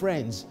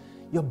friends,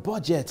 your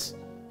budgets,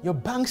 your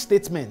bank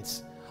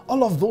statements,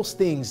 all of those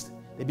things,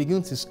 they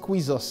begin to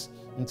squeeze us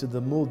into the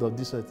mold of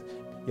this earth.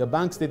 Your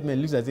bank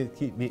statement looks at it,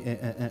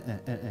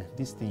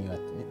 this thing,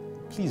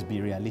 please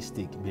be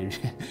realistic,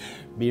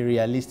 be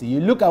realistic. You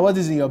look at what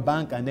is in your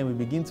bank and then we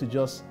begin to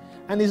just,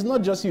 and it's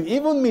not just you,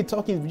 even me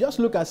talking, we just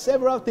look at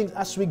several things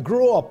as we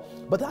grow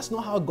up. But that's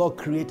not how God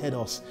created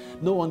us.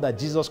 No wonder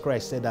Jesus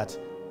Christ said that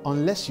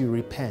unless you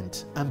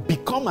repent and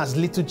become as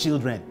little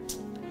children,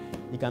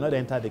 you cannot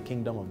enter the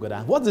kingdom of God.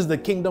 And what is the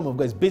kingdom of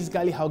God? It's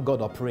basically how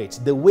God operates,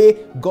 the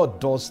way God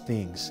does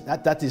things.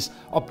 That is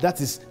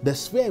the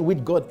sphere in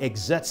which God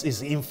exerts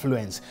his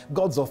influence,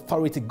 God's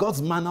authority,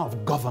 God's manner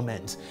of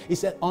government. He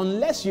said,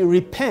 unless you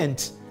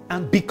repent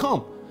and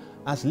become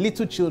as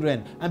little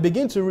children and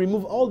begin to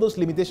remove all those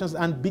limitations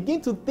and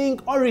begin to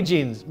think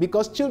origins,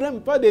 because children,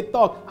 before they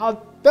talk,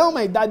 I'll tell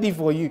my daddy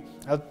for you.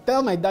 I'll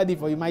tell my daddy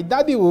for you. My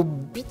daddy will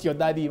beat your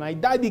daddy. My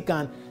daddy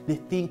can. They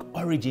think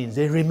origins.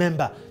 They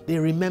remember.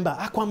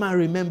 Aquaman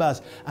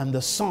remembers, I'm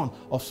the son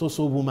of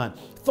so-so woman.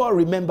 Thor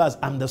remembers,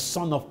 I'm the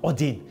son of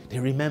Odin. They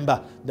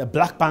remember. The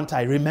Black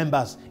Panther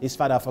remembers his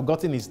father. I've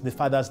forgotten the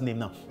father's name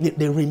now.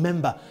 They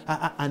remember,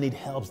 and it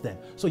helps them.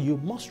 So you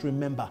must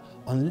remember,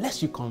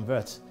 unless you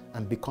convert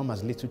and become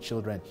as little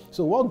children.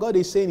 So what God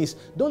is saying is,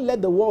 don't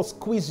let the world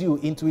squeeze you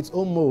into its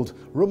own mold.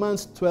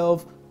 Romans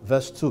 12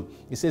 verse 2,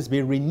 it says,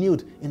 be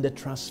renewed in the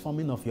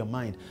transforming of your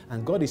mind.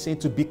 And God is saying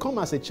to become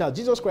as a child.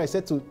 Jesus Christ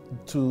said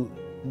to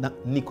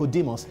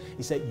Nicodemus,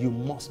 he said, you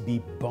must be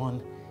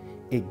born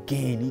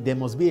again. There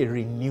must be a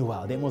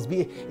renewal. There must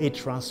be a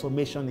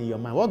transformation in your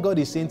mind. What God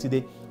is saying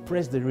today,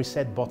 press the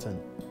reset button.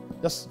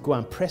 Just go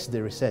and press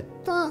the reset.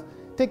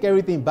 Take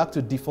everything back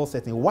to default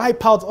setting.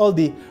 Wipe out all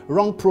the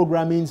wrong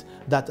programmings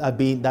that have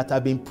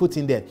been put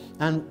in there,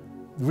 and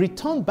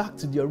return back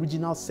to the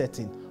original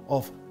setting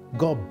of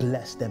God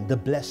bless them, the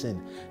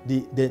blessing,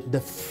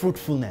 the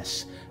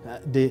fruitfulness.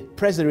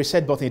 Press the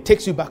reset button. It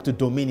takes you back to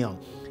dominion.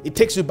 It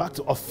takes you back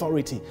to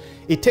authority.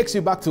 It takes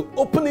you back to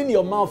opening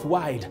your mouth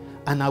wide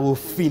and I will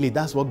feel it.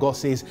 That's what God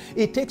says.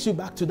 It takes you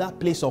back to that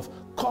place of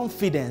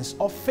confidence,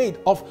 of faith,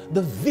 of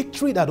the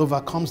victory that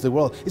overcomes the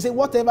world. He said,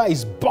 whatever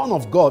is born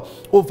of God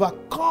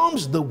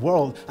overcomes the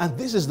world. And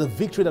this is the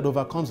victory that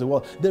overcomes the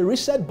world. The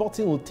reset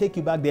button will take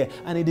you back there,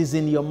 and it is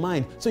in your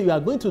mind. So you are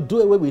going to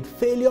do away with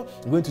failure.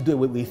 You're going to do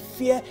away with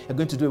fear. You're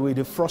going to do away with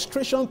the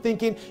frustration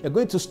thinking. You're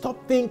going to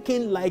stop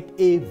thinking like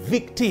a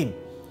victim.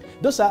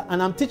 Those are,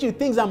 and I'm teaching you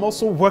things I'm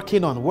also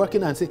working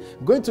and say,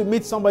 going to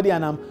meet somebody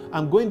and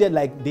I'm going there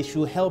like they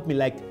should help me,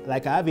 like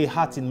I have a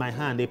hat in my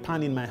hand, a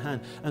pan in my hand.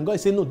 And God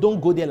is saying, no,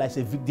 don't go there like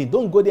a victim.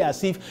 Don't go there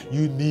as if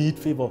you need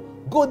favor.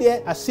 Go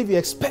there as if you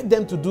expect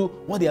them to do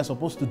what they are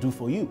supposed to do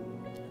for you.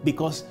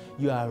 Because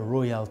you are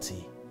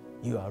royalty.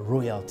 You are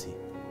royalty.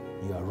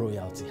 You are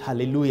royalty.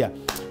 Hallelujah.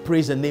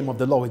 Praise the name of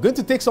the Lord. We're going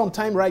to take some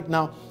time right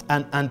now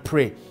and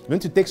pray. We're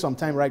going to take some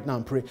time right now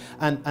and pray.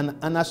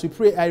 And as we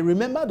pray, I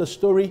remember the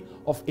story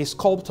of a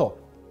sculptor.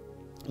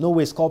 No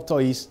way sculptor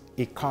is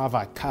a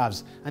carver,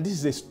 carves. And this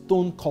is a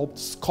stone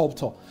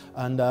sculptor.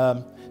 And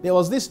there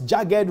was this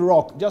jagged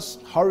rock,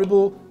 just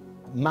horrible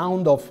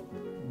mound of,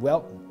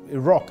 well, a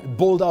rock, a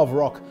boulder of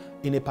rock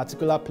in a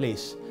particular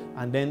place.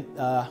 And then,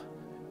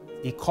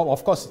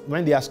 of course,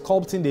 when they are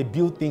sculpting, they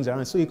build things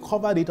around. So he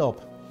covered it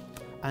up.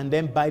 And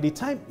then by the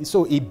time,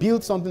 so he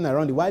built something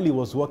around it while he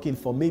was working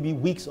for maybe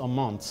weeks or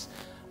months.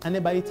 And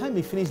then by the time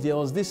he finished, there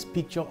was this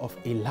picture of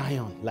a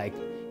lion, like,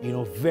 you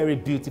know, very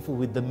beautiful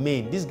with the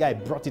mane. This guy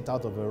brought it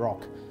out of a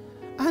rock.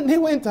 And they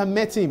went and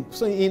met him.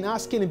 So in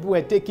asking him, people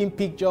were taking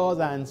pictures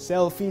and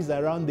selfies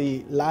around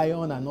the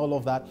lion and all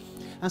of that.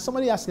 And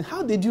somebody asked him,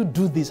 how did you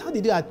do this? How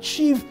did you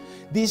achieve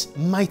this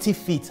mighty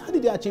feat? How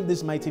did you achieve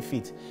this mighty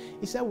feat?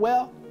 He said,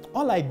 well,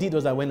 all I did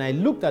was that when I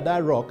looked at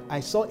that rock, I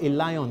saw a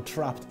lion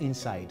trapped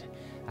inside.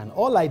 And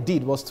all I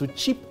did was to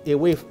chip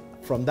away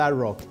from that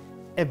rock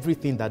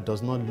everything that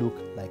does not look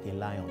like a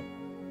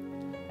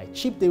lion. I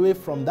chipped away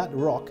from that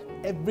rock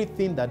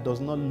everything that does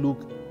not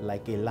look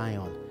like a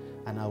lion.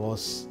 And I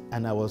was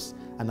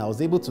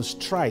able to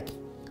strike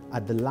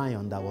at the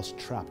lion that was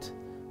trapped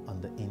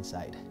on the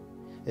inside.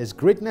 There's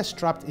greatness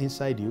trapped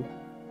inside you.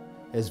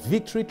 There's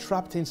victory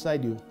trapped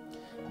inside you.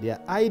 There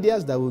are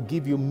ideas that will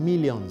give you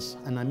millions,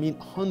 and I mean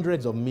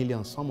hundreds of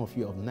millions, some of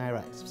you of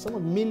naira, some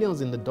of millions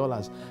in the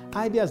dollars,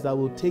 ideas that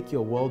will take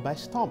your world by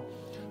storm.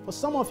 For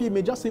some of you, it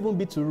may just even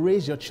be to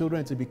raise your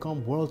children to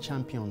become world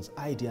champions,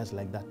 ideas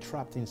like that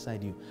trapped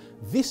inside you.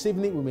 This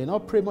evening, we may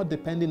not pray more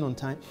depending on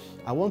time.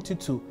 I want you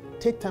to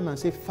take time and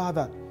say,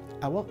 Father,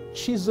 I want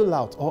chisel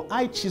out, or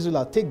I chisel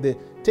out, take the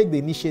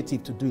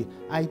initiative to do it.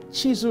 I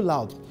chisel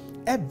out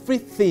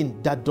everything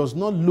that does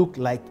not look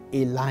like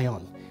a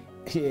lion.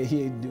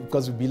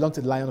 Because we belong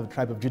to the Lion of the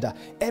tribe of Judah.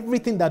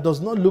 Everything that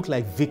does not look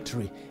like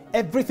victory,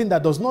 everything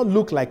that does not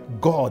look like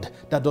God,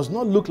 that does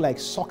not look like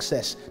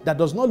success, that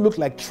does not look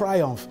like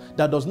triumph,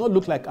 that does not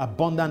look like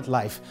abundant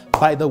life,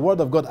 by the word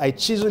of God, I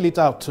chisel it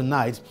out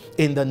tonight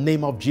in the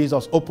name of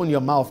Jesus. Open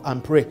your mouth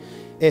and pray.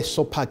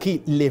 Esopaki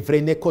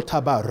levrene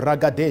kotaba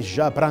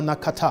ragadeja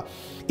branakata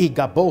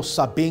igabo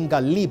sabenga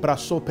libra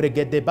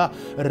sopregedeba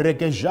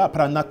regeja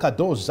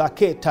pranakado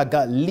zake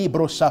taga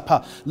libro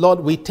sapa. Lord,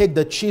 we take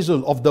the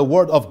chisel of the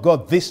word of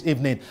God this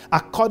evening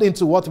according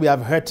to what we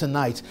have heard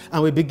tonight,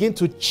 and we begin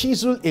to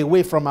chisel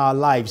away from our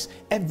lives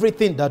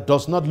everything that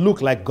does not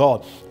look like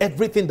God,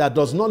 everything that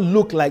does not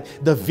look like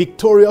the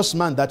victorious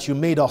man that you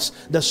made us,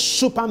 the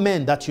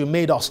superman that you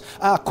made us.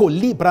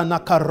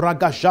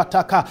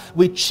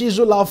 We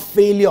chisel our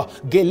faith. For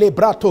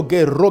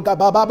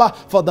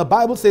the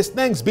Bible says,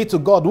 thanks be to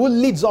God who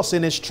leads us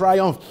in his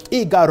triumph.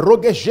 We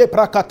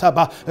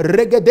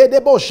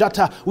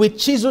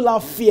chisel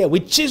our fear. We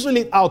chisel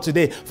it out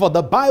today. For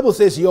the Bible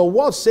says, your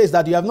word says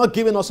that you have not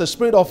given us a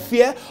spirit of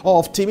fear or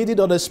of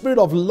timidity, or the spirit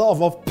of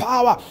love, of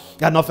power,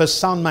 and of a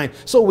sound mind.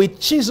 So we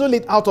chisel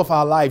it out of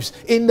our lives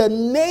in the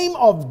name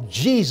of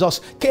Jesus.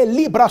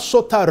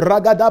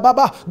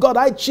 God,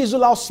 I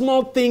chisel out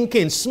small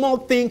thinking,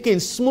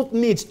 smooth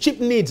needs, cheap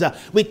needs.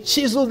 We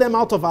chisel them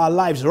out of our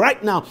lives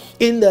right now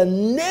in the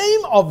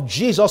name of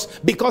Jesus,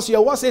 because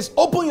your word says,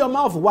 open your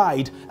mouth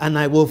wide and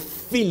I will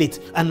fill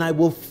it, and I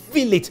will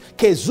fill it.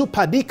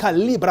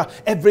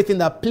 Everything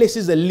that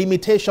places a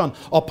limitation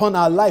upon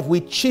our life,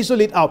 we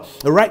chisel it out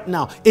right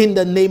now in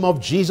the name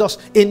of Jesus.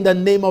 In the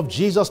name of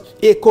Jesus.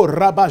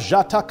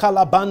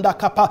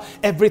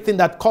 Everything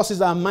that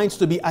causes our minds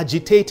to be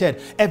agitated,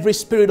 every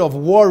spirit of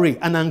worry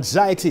and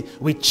anxiety,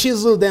 we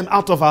chisel them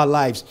out of our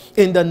lives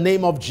in the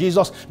name of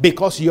Jesus,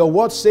 because your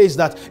word says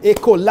that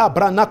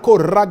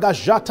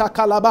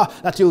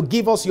that you'll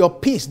give us your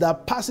peace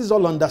that passes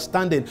all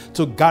understanding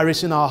to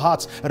garrison our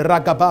hearts.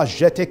 Ragaba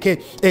jeteke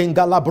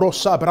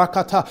engalabrosa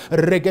brakata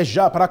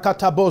regeja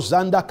brakata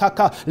bozanda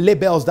kaka.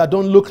 Labels that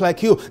don't look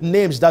like you,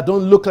 names that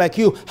don't look like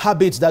you,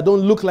 habits that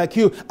don't look like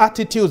you,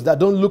 attitudes that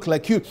don't look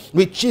like you,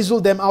 we chisel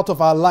them out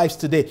of our lives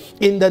today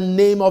in the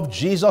name of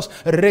Jesus.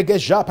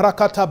 Regeja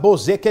brakata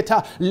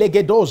bozeketa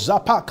legedo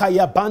zapa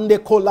kaya bande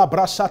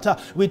kolabrasata.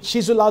 We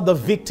chisel out the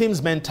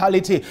victim's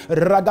mentality,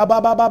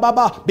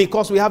 ragababababa,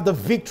 because we have the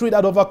victory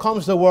that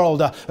overcomes the world.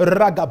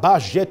 Ragaba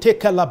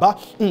jetekelaba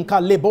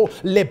nkalebo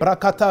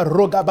lebrakata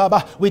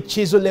rogababa. We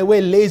chisel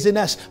away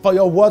laziness, for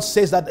your word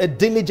says that a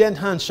diligent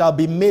hand shall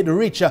be made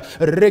rich.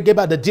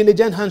 Regeba, the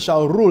diligent hand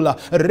shall rule.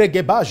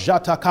 Regeba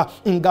jataka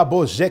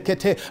ngabo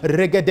zekete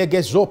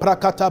regedege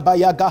zoprakata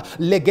bayaga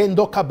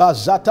legendo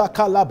kabazata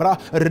kalabra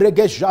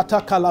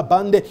regejata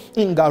kalabande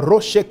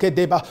ngarosheke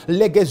deba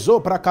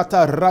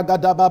legezoprakata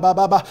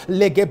ragadabababa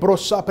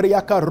legebrosa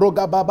priaka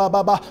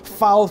rogabababa.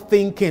 Foul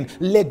thinking,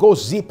 lego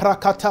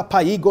ziprakata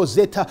paigo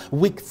zeta,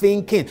 weak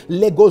thinking,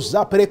 lego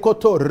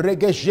zaprekoto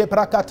regeje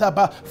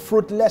jeprakataba,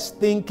 fruitless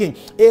thinking,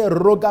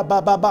 eroga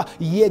bababa,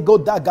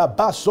 yegodaga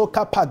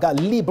basoka paga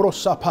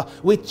librosapa.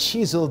 We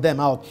chisel them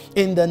out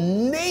in the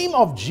name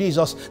of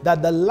Jesus,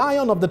 that the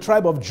Lion of the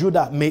tribe of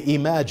Judah may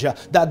emerge,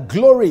 that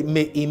glory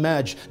may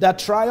emerge, that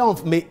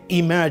triumph may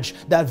emerge,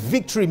 that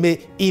victory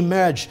may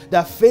emerge,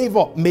 that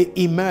favor may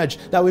emerge,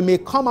 that we may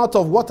come out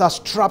of what has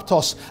trapped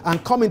us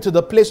and come into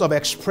the place of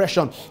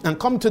expression, and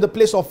come to the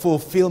place of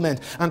fulfillment,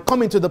 and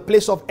come into the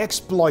place of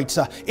exploits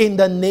in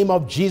the name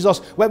of Jesus.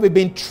 Where we've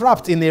been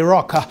trapped in a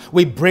rock,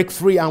 we break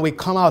free and we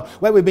come out.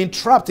 Where we've been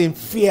trapped in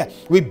fear,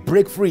 we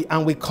break free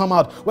and we come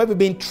out. Where we've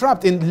been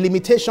trapped in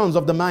limitations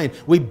of the mind,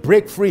 we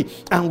break free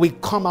and we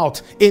come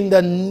out in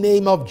the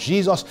name of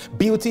Jesus.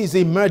 Beauty is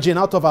emerging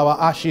out of our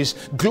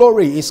ashes.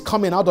 Glory is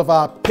coming out of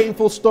our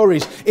painful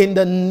stories in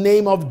the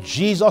name of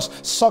Jesus.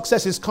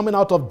 Success is coming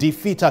out of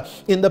defeat.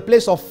 In the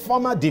place of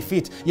former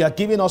defeat, you are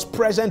giving us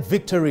present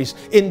victories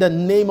in the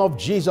name of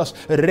Jesus.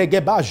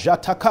 Regeba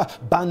jataka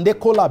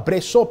bandekola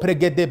breso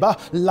pregedeba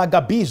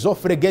lagabizo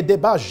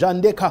fregedeba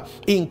jandeka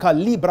inka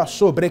libra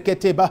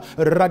sobreketeba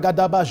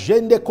ragadaba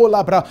jende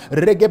kolabra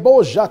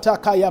regebo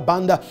jataka ya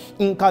banda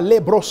inka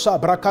lebrosa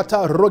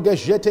brakata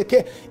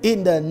rogejeteke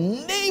in the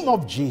name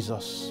of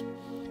Jesus.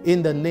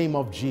 In the name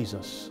of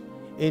Jesus.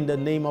 In the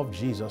name of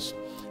Jesus.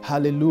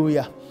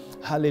 Hallelujah.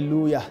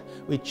 Hallelujah.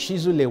 We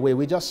chisel away.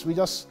 We just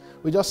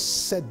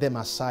set them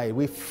aside.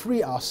 We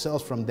free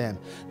ourselves from them.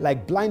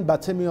 Like blind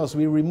Bartimaeus,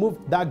 we remove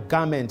that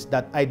garment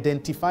that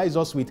identifies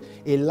us with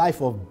a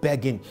life of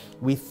begging.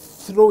 We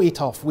throw it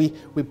off. We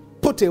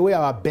put away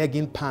our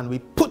begging pan. We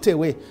put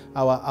away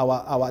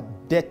our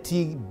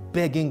dirty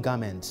begging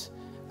garments,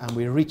 and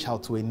we reach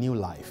out to a new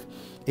life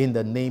in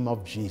the name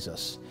of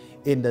Jesus.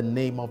 In the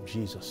name of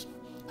Jesus.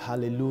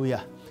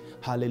 Hallelujah.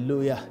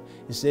 Hallelujah.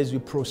 It says we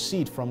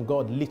proceed from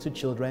God, little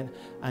children,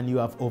 and you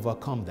have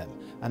overcome them.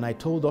 And I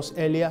told us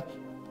earlier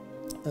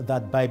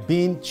that by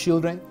being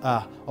children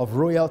of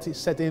royalty,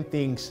 certain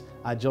things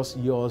are just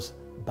yours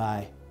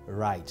by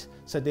right.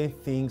 Certain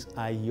things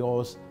are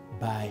yours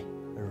by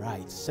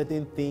right.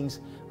 Certain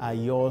things are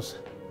yours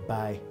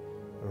by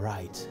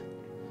right.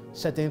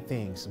 Certain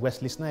things.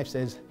 Wesley Snipes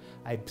says,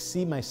 I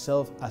see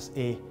myself as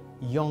a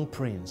young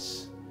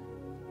prince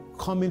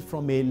coming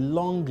from a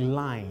long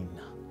line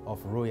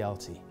of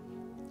royalty.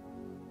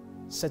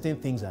 Certain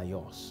things are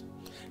yours.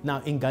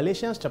 Now, in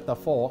Galatians chapter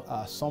 4,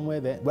 somewhere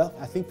there, well,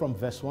 I think from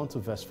verse 1 to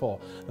verse 4,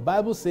 the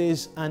Bible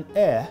says, an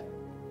heir,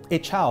 a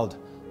child,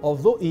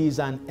 although he is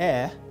an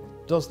heir,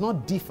 does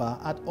not differ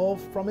at all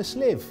from a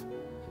slave,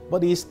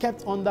 but he is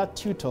kept under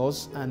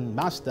tutors and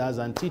masters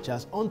and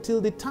teachers until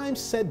the time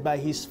set by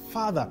his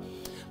father.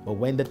 But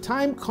when the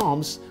time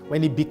comes,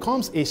 when he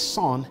becomes a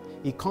son,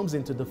 he comes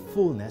into the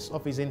fullness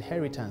of his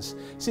inheritance.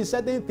 See,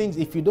 certain things,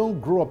 if you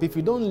don't grow up, if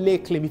you don't lay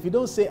claim, if you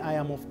don't say, I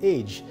am of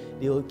age,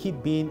 they will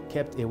keep being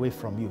kept away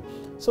from you.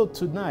 So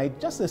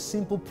tonight, just a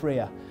simple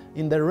prayer.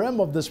 In the realm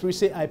of the Spirit,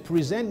 say, I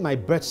present my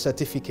birth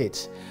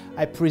certificate.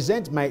 I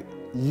present my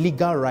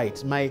legal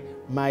right, my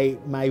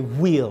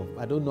will.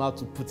 I don't know how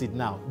to put it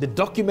now. The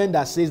document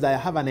that says that I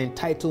have an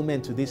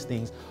entitlement to these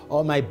things,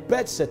 or my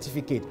birth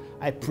certificate,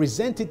 I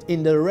present it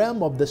in the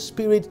realm of the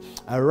Spirit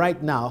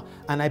right now,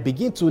 and I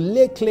begin to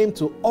lay claim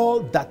to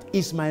all that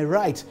is my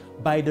right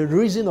by the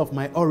reason of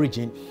my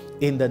origin.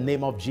 In the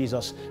name of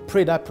Jesus.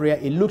 Pray that prayer.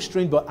 It looks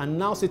strange, but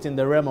announce it in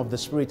the realm of the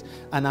Spirit.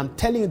 And I'm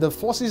telling you, the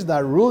forces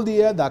that rule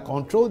the air, that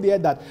control the air,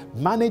 that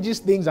manages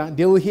things, and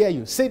they will hear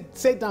you.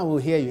 Satan will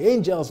hear you.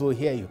 Angels will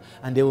hear you.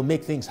 And they will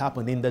make things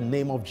happen in the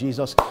name of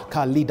Jesus.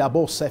 I'm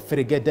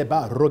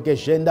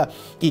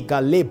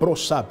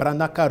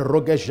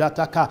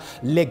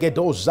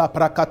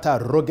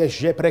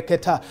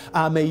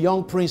a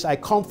young prince. I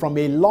come from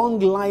a long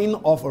line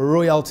of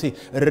royalty.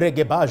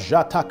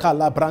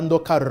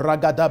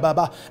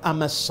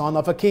 I'm a son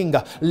of a king.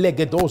 I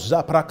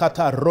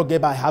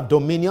have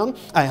dominion.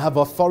 I have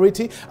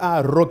authority.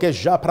 I've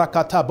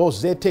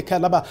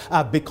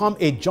become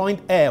a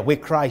joint heir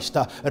with Christ.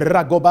 I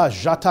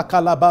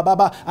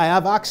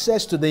have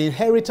access to the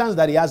inheritance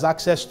that he has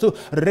access to.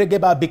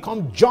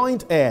 Become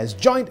joint heirs.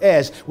 Joint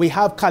heirs. We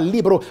have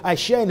Calibro. I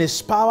share in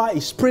his power,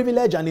 his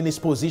privilege, and in his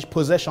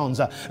possessions.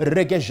 And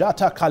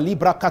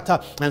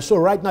so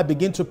right now I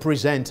begin to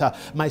present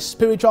my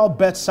spiritual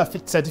birth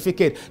certificate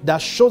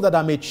that shows that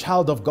I'm a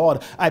child of God.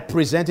 I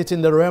present it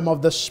in the realm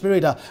of the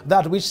Spirit,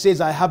 that which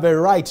says I have a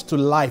right to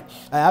life.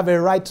 I have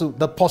a right to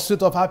the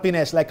pursuit of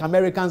happiness, like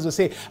Americans will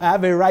say. I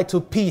have a right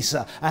to peace.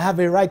 I have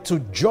a right to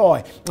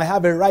joy. I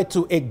have a right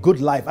to a good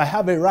life. I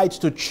have a right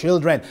to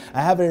children.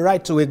 I have a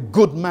right to a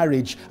good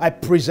marriage. I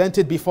present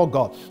it before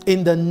God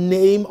in the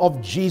name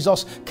of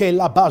Jesus. Say,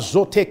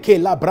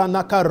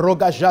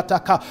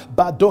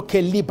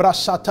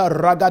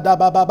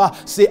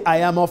 I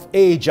am of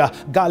age.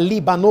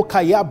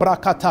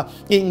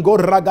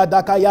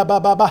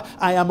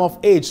 I am of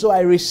age, so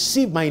I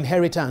receive my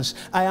inheritance.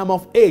 I am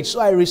of age, so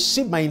I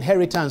receive my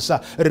inheritance. I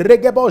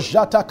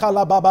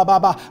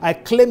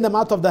claim them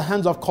out of the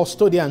hands of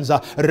custodians. I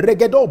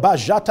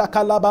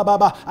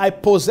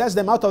possess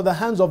them out of the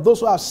hands of those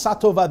who have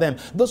sat over them,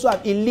 those who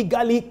have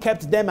illegally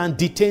kept them and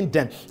detained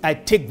them. I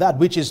take that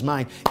which is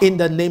mine in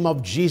the name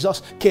of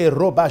Jesus.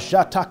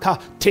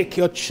 Take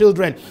your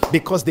children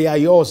because they are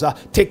yours.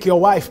 Take your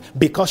wife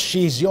because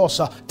she is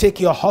yours. Take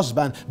your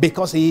husband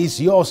because he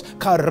is yours. Take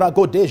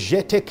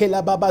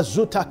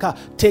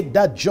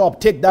that job,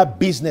 take that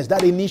business,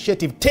 that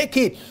initiative, take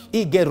it.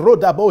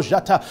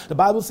 The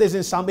Bible says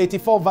in Psalm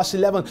 84 verse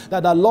 11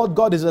 that the Lord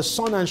God is a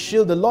sun and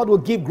shield. The Lord will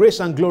give grace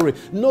and glory.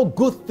 No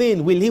good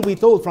thing will he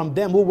withhold from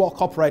them who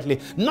walk uprightly.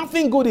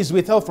 Nothing good is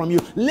withheld from you.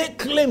 Lay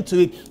claim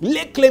to it.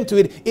 Lay claim to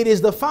it. It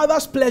is the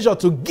Father's pleasure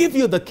to give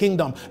you the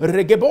kingdom. I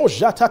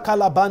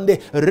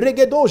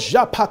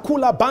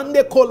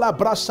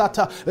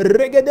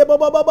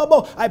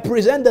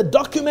present the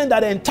document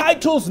that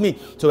entitles me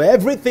to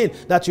everything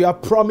that you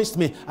have promised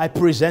me. I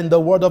present the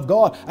word of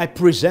God. I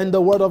present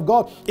the word of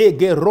God.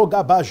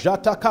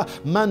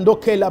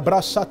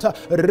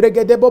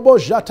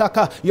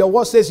 Your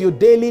word says you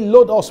daily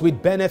load us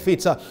with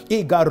benefits. Lord,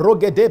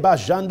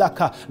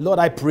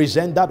 I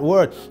present that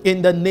word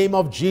in the name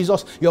of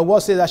Jesus. Your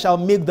word says I shall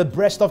make the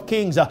breast of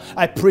kings.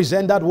 I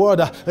present that word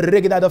that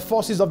the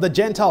forces of the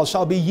Gentiles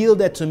shall be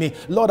yielded to me.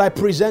 Lord, I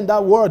present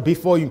that word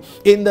before you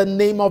in the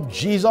name of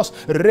Jesus.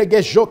 I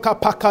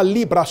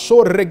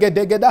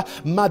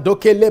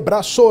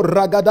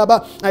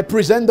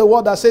present the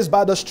word that says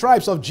by the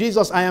stripes of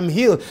Jesus I am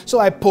healed. So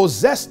I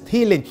possess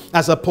healing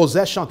as a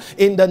possession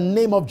in the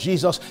name of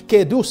Jesus.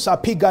 You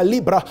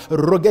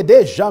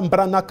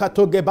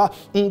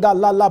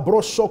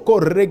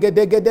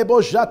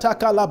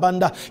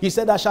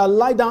said I shall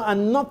lie down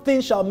and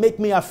nothing shall make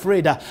me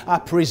afraid. I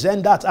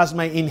present that as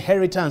my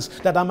inheritance,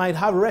 that I might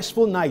have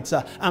restful nights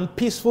and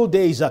peaceful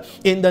days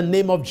in the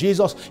name of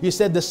Jesus. You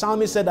said, the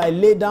psalmist said, I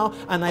lay down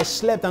and I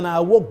slept and I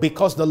awoke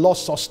because the Lord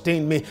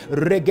sustained me.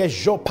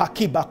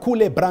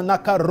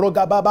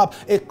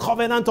 A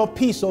covenant of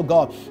peace, oh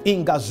God.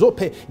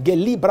 Ingazope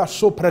gelibra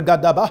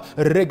sopragadaba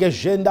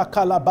regejenda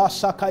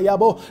kalabasa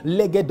kayabo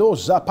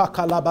legedoza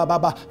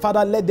pakalababa.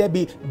 Father, let there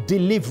be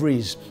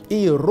deliveries.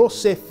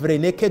 Irose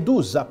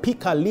frenekeduza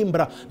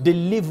pikalimbra,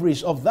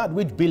 deliveries of that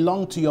which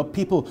belong to your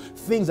people,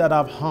 things that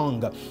have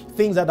hung,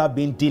 things that have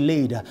been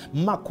delayed.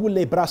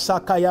 Makule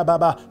brasakaya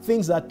baba,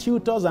 things that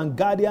tutors and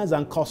guardians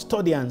and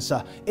custodians,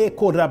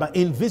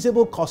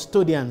 invisible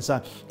custodians,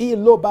 that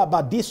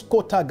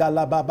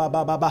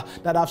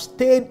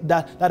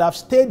have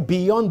stayed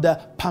beyond the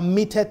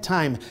permitted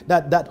time,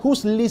 that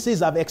whose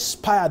leases have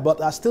expired but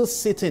are still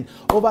sitting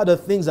over the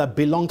things that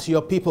belong to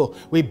your people.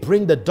 We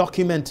bring the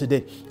document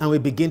today and we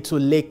begin to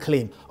lay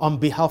claim on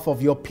behalf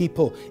of your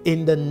people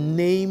in the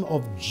name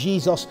of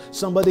Jesus.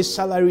 Somebody's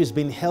salary has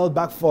been held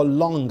back for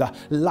longer.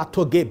 Lord,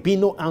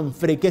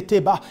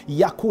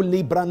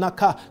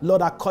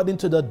 according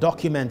to the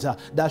document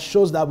that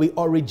shows that we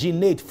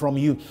originate from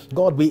you,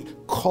 God, we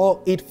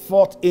call it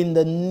forth in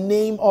the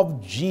name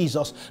of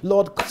Jesus.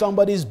 Lord,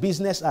 somebody's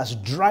business has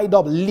dried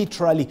up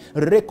literally.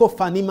 We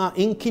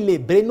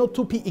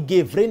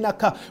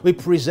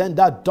present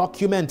that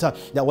document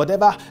that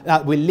whatever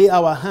we lay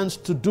our hands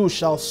to do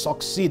shall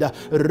succeed. Cause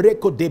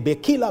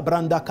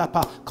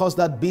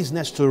that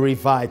business to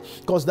revive.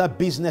 Cause that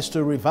business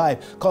to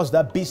revive. Cause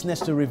that business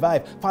to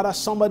revive. Father,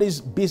 somebody's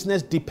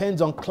business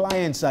depends on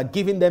clients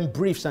giving them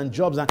briefs and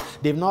jobs, and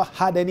they've not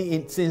had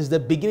any since the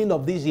beginning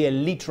of this year,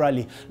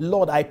 literally.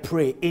 Lord, I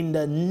pray in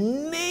the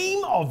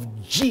name of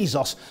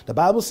Jesus. The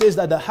Bible says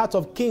that the hearts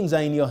of kings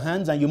are in your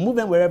hands and you move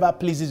them wherever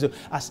pleases you.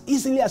 As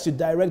easily as you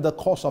direct the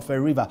course of a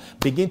river,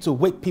 begin to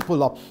wake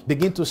people up,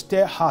 begin to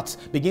stir hearts,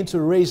 begin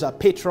to raise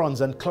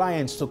patrons and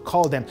clients to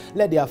call them.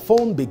 Let their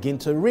phone begin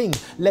to ring.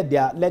 Let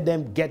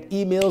them get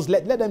emails.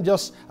 Let them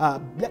just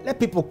let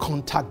people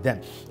contact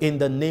them in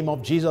the name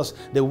of Jesus.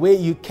 The way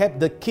you kept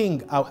the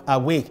king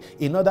awake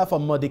in order for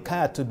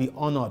Mordecai to be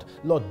honored,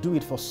 Lord, do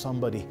it for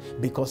somebody,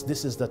 because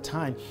this is the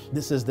time.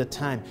 This is the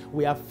time.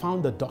 We have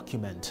found the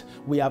document.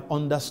 We have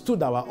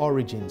understood our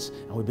origins,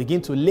 and we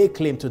begin to lay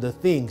claim to the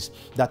things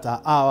that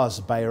are ours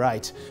by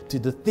right. To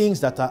the things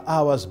that are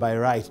ours by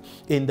right.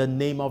 In the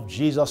name of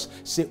Jesus,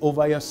 say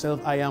over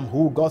yourself, I am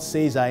who God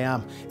says I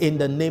am. In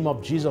the name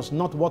of Jesus,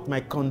 not what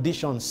my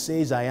condition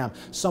says I am.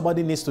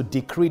 Somebody needs to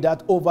decree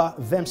that over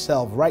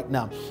themselves right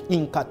now.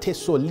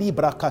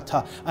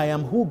 I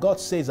am who God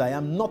says I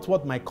am, not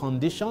what my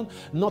condition,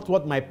 not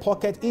what my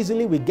pocket.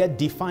 Easily we get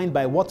defined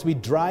by what we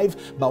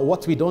drive, by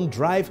what we don't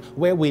drive,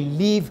 where we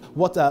live,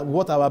 what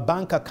our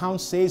bank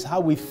account says, how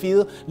we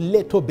feel.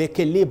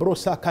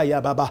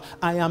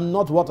 I am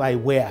not what I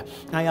wear.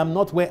 I am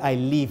not where I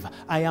live.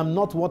 I am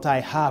not what I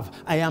have.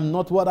 I am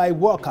not what I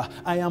work.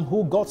 I am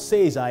who God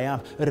says I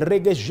am.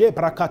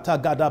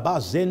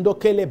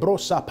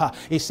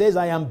 He says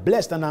I am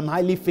blessed and I'm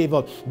highly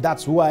favored.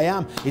 That's who I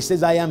am. He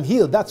says I am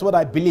healed. That's what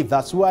I believe.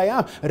 That's who I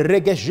am.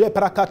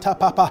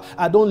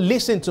 I don't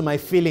listen to my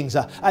feelings.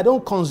 I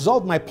don't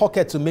consult my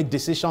pocket to make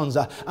decisions.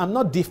 I'm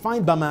not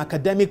defined by my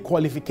academic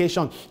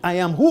qualification. I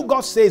am who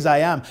God says I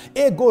am.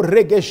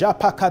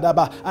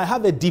 I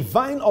have a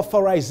divine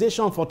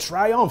authorization for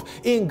triumph.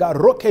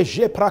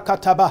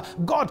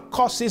 God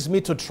causes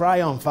me to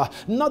triumph.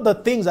 Not the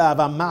things I have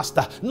amassed,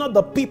 not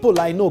the people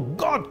I know.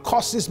 God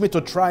causes me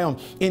to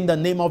triumph in the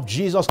name of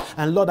Jesus.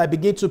 And Lord, I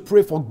begin to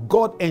pray for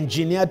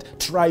God-engineered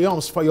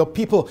triumphs for your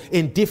people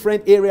in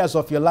different areas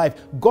of your life.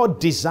 God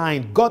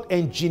designed, God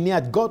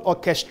engineered, God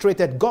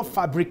orchestrated, God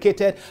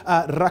fabricated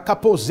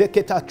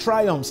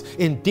triumphs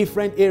in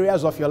different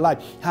areas of your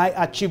life. High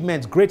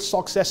achievements, great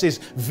successes,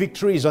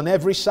 victories on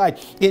every side.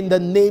 In the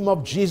name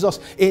of Jesus,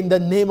 in the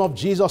name of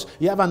Jesus,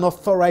 you have an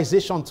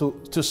authorization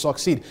to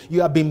succeed.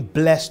 You have been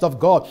blessed of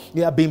God.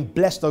 You have been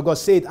blessed of God.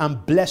 Say it, I'm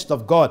blessed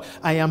of God.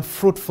 I am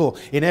fruitful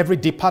in every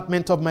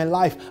department of my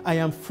life. I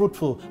am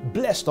fruitful,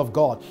 blessed of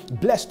God,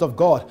 blessed of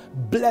God,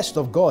 blessed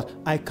of God.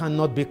 I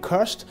cannot be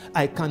cursed.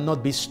 I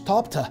cannot be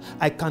stopped.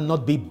 I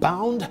cannot be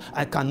bound.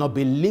 I cannot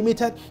be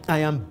limited. I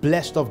am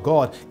blessed of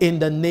God in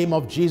the name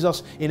of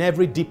Jesus. In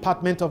every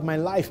department of my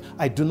life,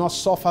 I do not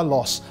suffer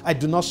loss. I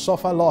do not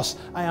suffer loss.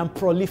 I am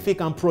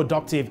prolific and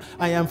productive.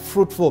 I am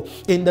fruitful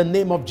in the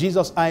name of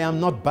Jesus. I am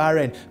not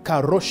barren.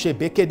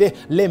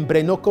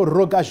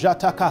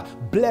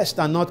 Blessed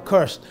and not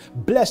cursed.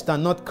 Blessed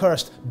and not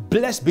cursed.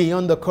 Blessed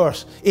beyond the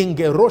curse.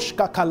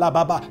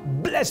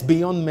 Blessed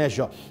beyond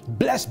measure.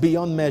 Blessed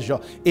beyond measure.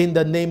 In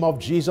the name of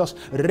Jesus.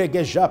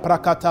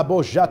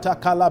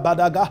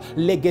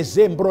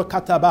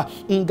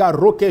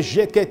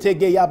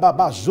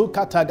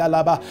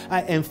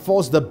 I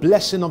enforce the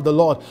blessing of the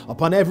Lord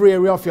upon every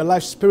area of your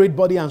life, spirit,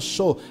 body, and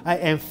soul. I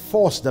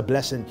enforce the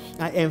blessing.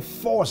 I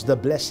enforce the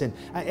blessing.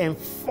 I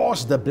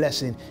enforce the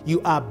blessing.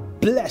 You are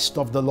blessed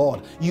of the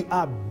Lord. You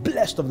are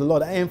blessed of the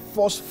Lord. I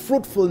enforce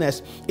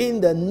fruitfulness in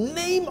the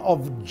name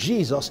of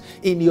Jesus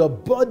in your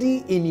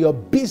body, in your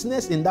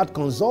business, in that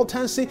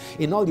consultancy,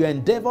 in all your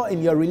endeavor,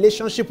 in your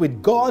relationship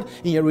with God,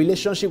 in your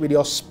relationship with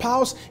your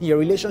spouse, in your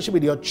relationship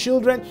with your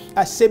children.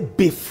 I say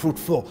be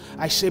fruitful.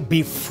 I say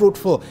be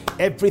fruitful.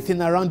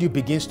 Everything around you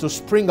begins to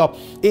spring up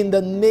in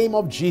the name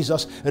of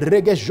Jesus.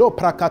 Regejo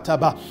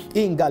prakataba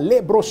inga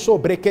lebroso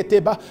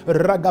breketeba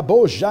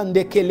ragabo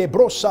jande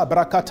kelebrosa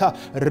brakata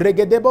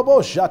regedebo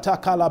jata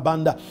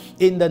kalabanda.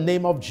 In the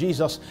name of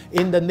Jesus,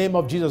 in the name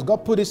of Jesus.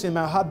 God put this in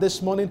my heart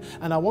this morning,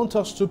 and I want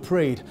us to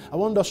pray it. I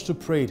want us to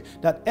pray it,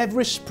 that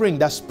every spring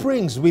that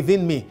springs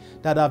within me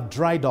that have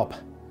dried up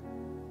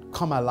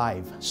come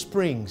alive.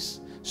 Springs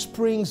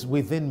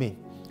within me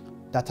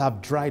that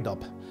have dried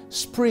up.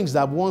 Springs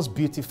that once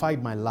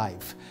beautified my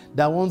life,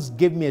 that once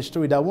gave me a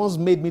story, that once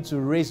made me to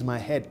raise my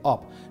head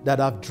up, that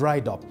have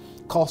dried up.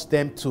 Cause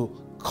them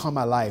to come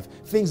alive.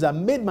 Things that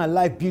made my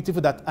life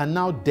beautiful that are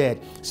now dead.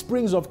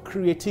 Springs of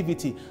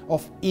creativity,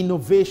 of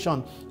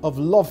innovation, of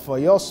love for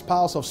your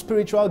spouse, of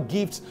spiritual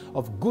gifts,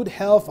 of good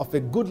health, of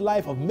a good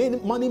life, of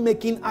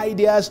money-making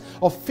ideas,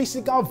 of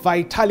physical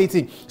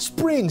vitality.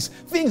 Springs,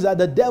 things that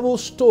the devil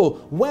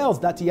stole, wealth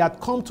that he had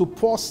come to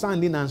pour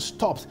sand in and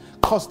stopped.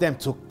 Cause them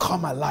to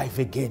come alive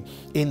again.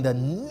 In the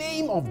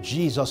name of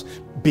Jesus,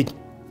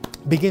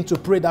 begin to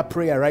pray that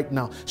prayer right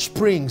now.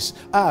 Springs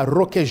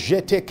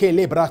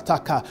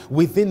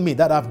within me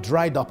that have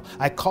dried up,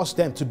 I cause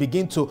them to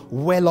begin to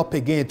well up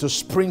again, to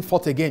spring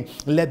forth again.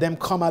 Let them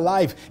come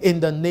alive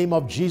in the name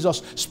of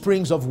Jesus.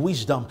 Springs of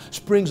wisdom,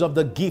 springs of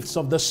the gifts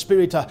of the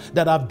Spirit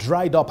that have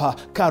dried up.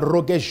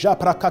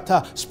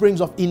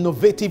 Springs of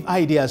innovative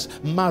ideas,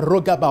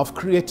 of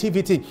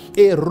creativity.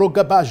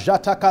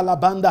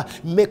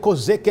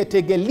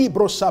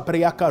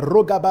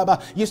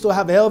 Used to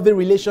have healthy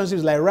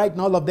relationships, like right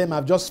now all of them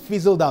have just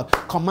fizzled out.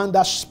 Command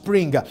that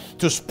spring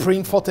to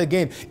spring forth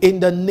again in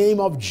the name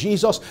of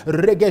Jesus.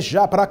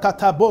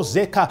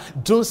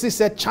 Dunsi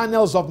said,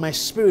 channels of my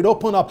spirit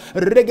open up.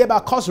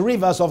 Cause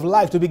rivers of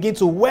life to begin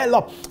to well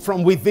up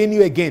from within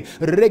you again.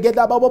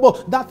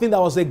 That thing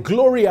that was a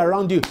glory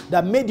around you,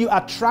 that made you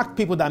attract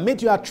people, that made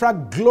you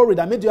attract glory,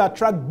 that made you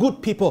attract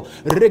good people,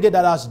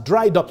 that has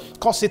dried up,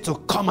 cause it to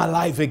come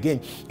alive again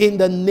in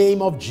the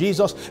name of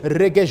Jesus.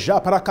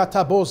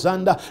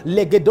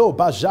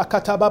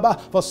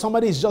 For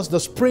somebody, it's just the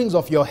springs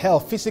of your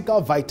health,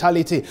 physical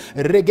vitality.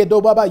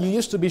 You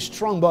used to be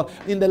strong, but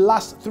in the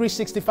last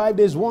 365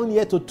 days, 1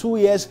 year to 2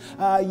 years,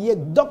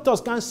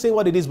 doctors can't say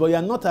what it is, but you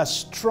are not as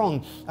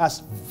strong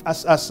as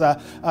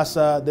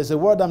there's a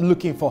word I'm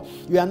looking for.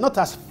 You are not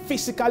as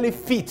physically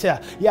fit,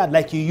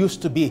 like you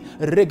used to be.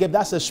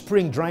 That's a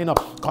spring drying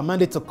up.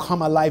 Command it to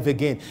come alive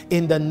again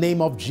in the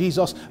name of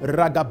Jesus.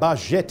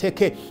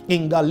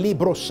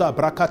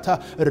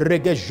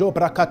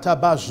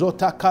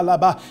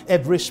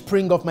 Every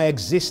spring of of my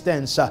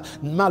existence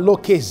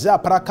Maloke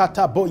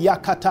zaprakata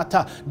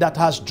boyakatata, that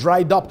has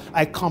dried up,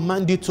 I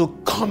command you to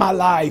come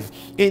alive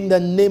in the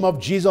name of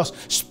Jesus.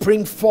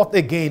 Spring forth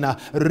again.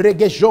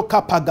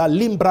 Regejoka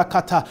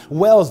pagalimbrakata,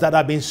 wells that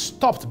have been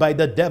stopped by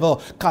the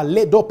devil.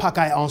 Kaledo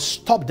pakai,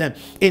 unstop them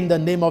in the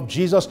name of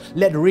Jesus.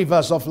 Let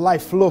rivers of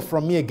life flow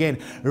from me again.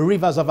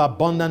 Rivers of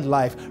abundant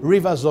life,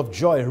 rivers of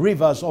joy,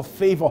 rivers of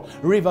favor,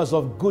 rivers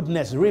of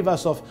goodness,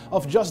 rivers of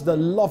just the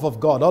love of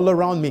God all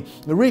around me.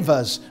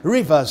 Rivers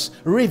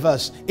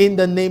in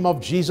the name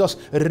of Jesus.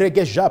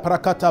 Regeja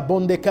prakata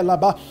bonde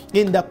kelaba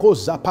in the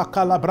koza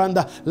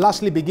pakalabranda.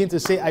 Lastly, begin to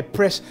say, I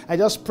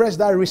just press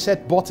that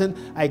reset button.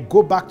 I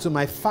go back to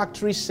my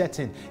factory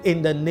setting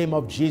in the name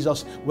of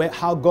Jesus, where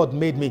how God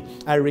made me.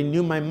 I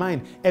renew my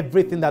mind.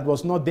 Everything that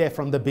was not there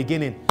from the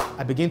beginning,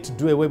 I begin to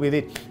do away with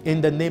it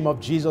in the name of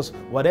Jesus.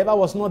 Whatever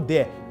was not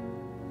there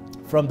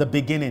from the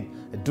beginning,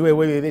 do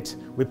away with it.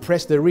 We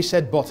press the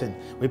reset button.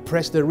 We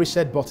press the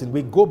reset button.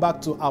 We go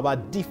back to our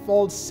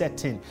default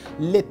setting.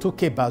 We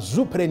break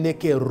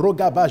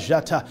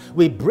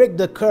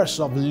the curse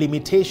of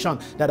limitation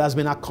that has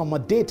been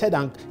accommodated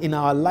in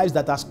our lives,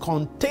 that has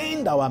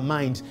contained our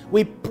minds.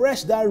 We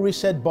press that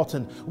reset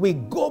button. We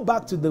go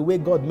back to the way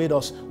God made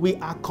us. We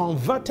are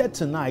converted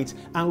tonight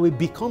and we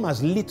become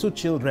as little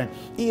children.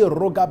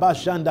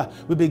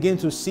 We begin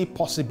to see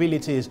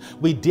possibilities.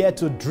 We dare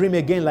to dream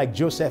again like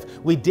Joseph.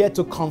 We dare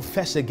to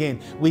confess again.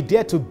 We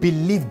dare to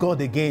believe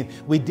God again.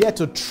 We dare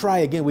to try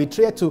again. We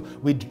dare to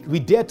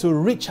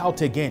reach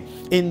out again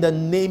in the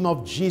name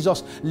of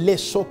Jesus.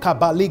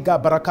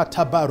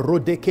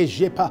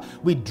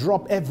 We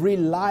drop every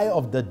lie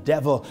of the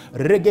devil.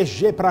 We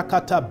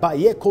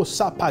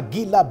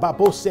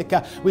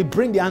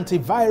bring the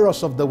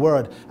antivirus of the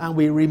word and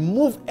we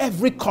remove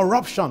every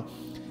corruption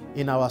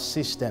in our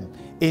system.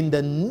 In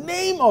the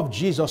name of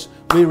Jesus,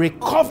 we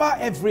recover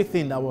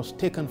everything that was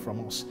taken from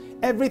us.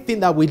 Everything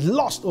that we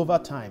lost over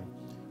time,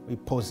 we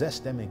possess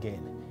them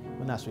again.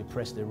 Even as we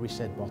press the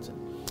reset button,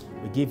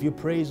 we give you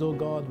praise, oh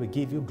God. We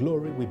give you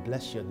glory. We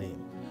bless your name.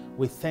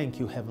 We thank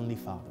you, Heavenly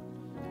Father.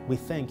 We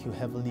thank you,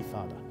 Heavenly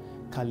Father.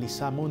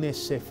 Kalisamone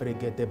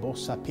sefregedebo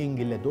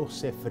sapingiledo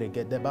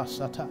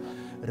sefregedebasata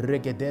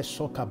regede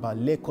sokaba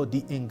leko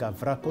di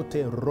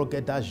ingavrakote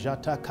rogeda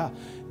jataka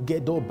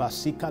gedo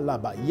basika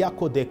laba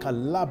yako de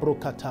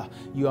kalabrokata.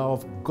 You are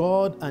of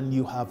God and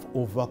you have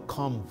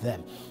overcome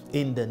them.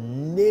 In the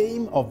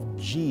name of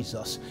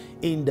Jesus.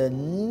 In the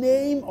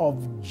name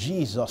of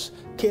Jesus.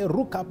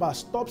 Kerukaba,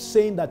 stop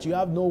saying that you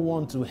have no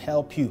one to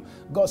help you.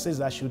 God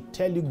says I should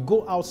tell you,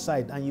 go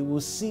outside and you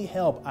will see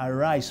help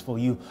arise for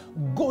you.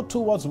 Go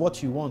towards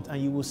what you want and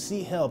you will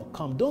see help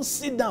come. Don't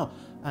sit down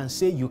and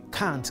say you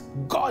can't.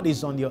 God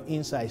is on your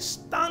inside.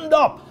 Stand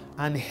up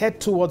and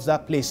head towards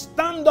that place.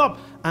 Stand up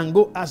and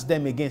go ask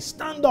them again.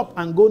 Stand up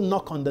and go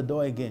knock on the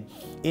door again.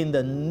 In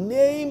the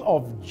name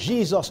of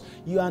Jesus,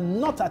 you are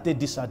not at a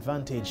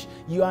disadvantage.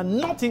 You are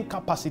not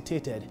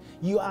incapacitated.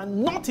 You are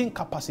not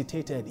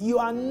incapacitated. You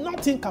are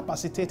not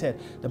incapacitated.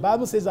 The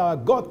Bible says our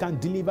God can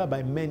deliver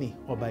by many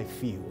or by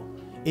few.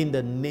 In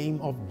the name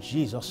of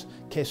Jesus.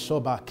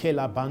 Kesoba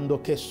kelabando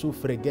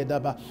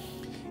kesufregedaba.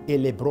 I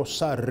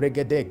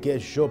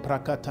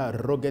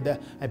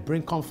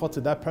bring comfort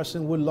to that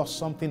person who lost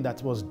something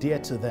that was dear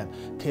to them.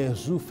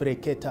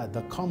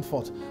 The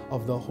comfort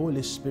of the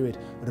Holy Spirit.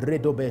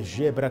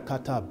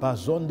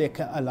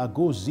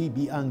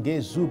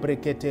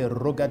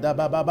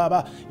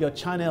 Your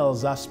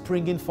channels are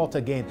springing forth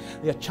again.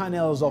 Your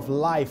channels of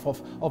life,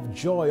 of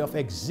joy, of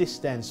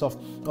existence, of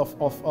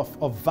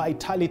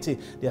vitality.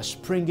 They are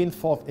springing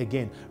forth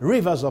again.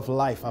 Rivers of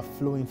life are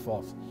flowing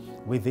forth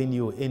within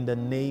you in the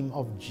name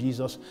of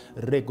Jesus.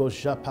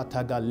 Regoja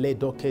pataga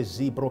ledoke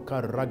zibroka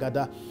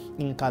ragada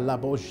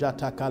inkalabo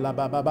jata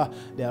kalababa.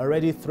 There are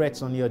already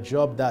threats on your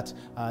job that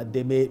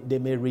they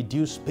may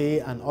reduce pay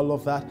and all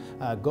of that.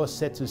 God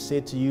said to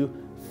say to you,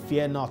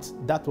 fear not.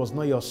 That was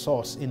not your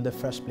source in the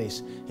first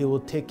place. He will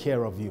take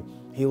care of you.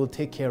 He will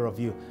take care of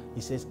you.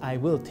 He says, I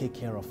will take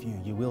care of you.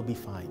 You will be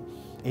fine.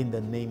 In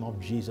the name of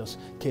Jesus.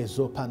 He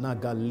said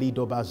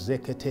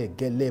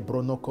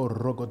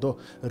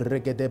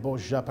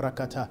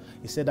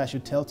I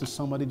should tell to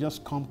somebody,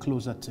 just come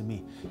closer to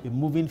me. You're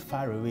moving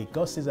far away.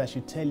 God says I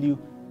should tell you,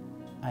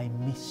 I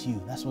miss you.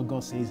 That's what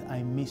God says.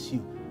 I miss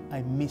you.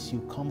 I miss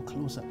you. Come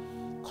closer.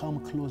 Come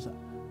closer.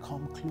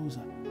 Come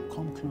closer.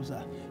 Come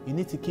closer. You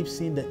need to keep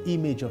seeing the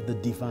image of the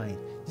divine.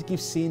 You keep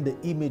seeing the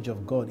image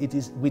of God. It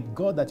is with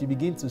God that you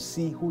begin to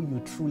see who you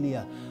truly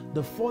are.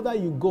 The further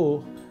you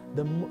go,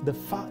 the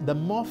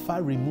more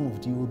far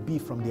removed you will be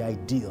from the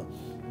ideal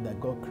that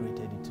God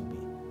created you to be.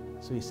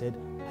 So he said,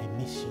 I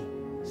miss you.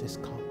 He says,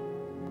 come.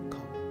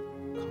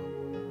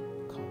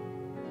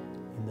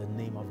 In the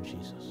name of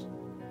Jesus.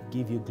 We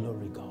give you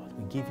glory, God.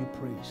 We give you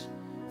praise.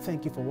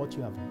 Thank you for what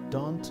you have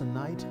done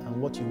tonight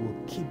and what you will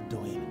keep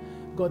doing.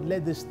 God,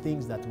 let these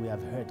things that we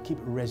have heard keep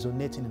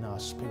resonating in our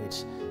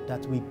spirits,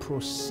 that we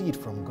proceed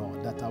from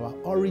God, that our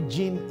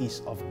origin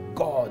is of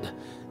God,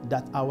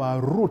 that our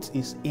root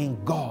is in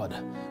God.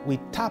 We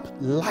tap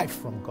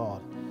life from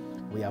God.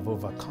 We have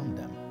overcome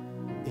them.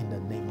 in the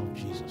name of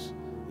Jesus.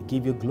 We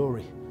give you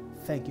glory.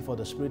 Thank you for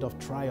the spirit of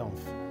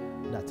triumph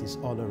that is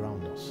all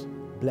around us.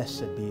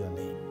 Blessed be your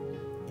name.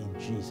 In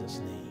Jesus'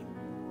 name.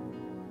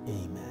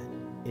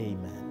 Amen.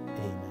 Amen.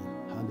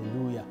 Amen.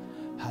 Hallelujah.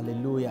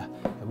 Hallelujah.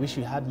 I wish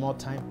we had more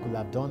time. Could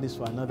have done this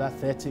for another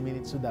 30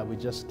 minutes so that we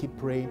just keep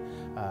praying.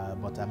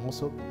 But I'm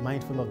also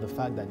mindful of the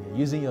fact that you're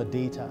using your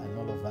data and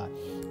all of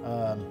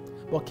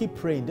that. But keep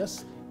praying.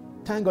 Just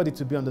thank God it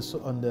to be on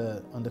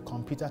the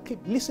computer.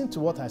 Keep listen to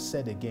what I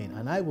said again,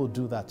 and I will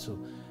do that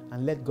too.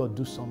 And let God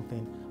do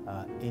something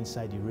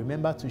inside you.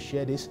 Remember to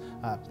share this.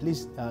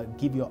 Please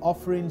give your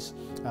offerings,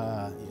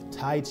 your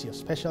tithes, your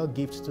special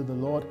gifts to the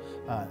Lord,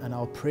 and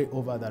I'll pray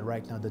over that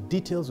right now. The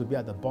details will be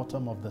at the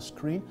bottom of the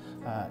screen.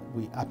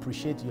 We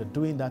appreciate you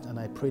doing that, and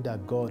I pray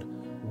that God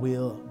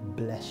will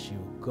bless you.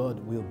 God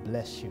will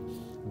bless you.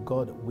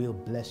 God will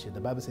bless you. The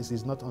Bible says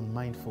He's not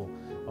unmindful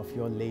of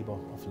your labor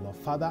of love.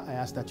 Father, I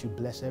ask that you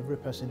bless every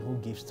person who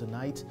gives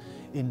tonight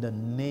in the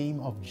name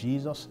of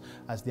Jesus.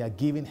 As their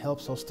giving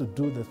helps us to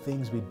do the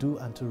things we do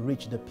and to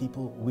reach the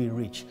people we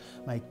reach.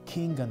 My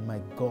King and my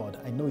God,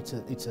 I know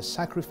it's a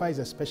sacrifice,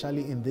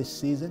 especially in this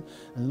season.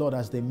 And Lord,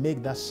 as they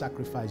make that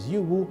sacrifice,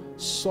 you who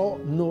saw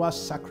Noah's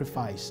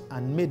sacrifice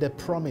and made a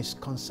promise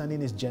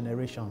concerning his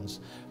generations,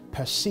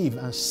 perceive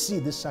and see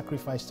this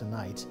sacrifice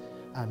tonight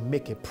and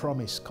make a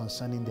promise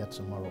concerning their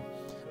tomorrow.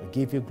 We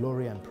give you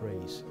glory and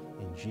praise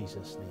in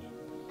Jesus'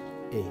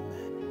 name.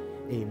 Amen.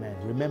 Amen.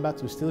 Remember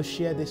to still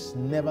share this,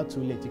 never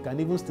too late. You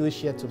can even still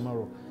share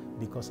tomorrow,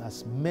 because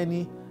as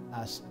many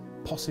as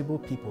possible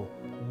people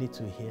need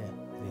to hear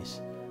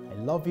this. I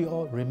love you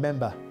all.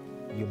 Remember,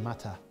 you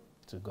matter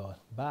to God.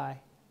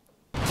 Bye.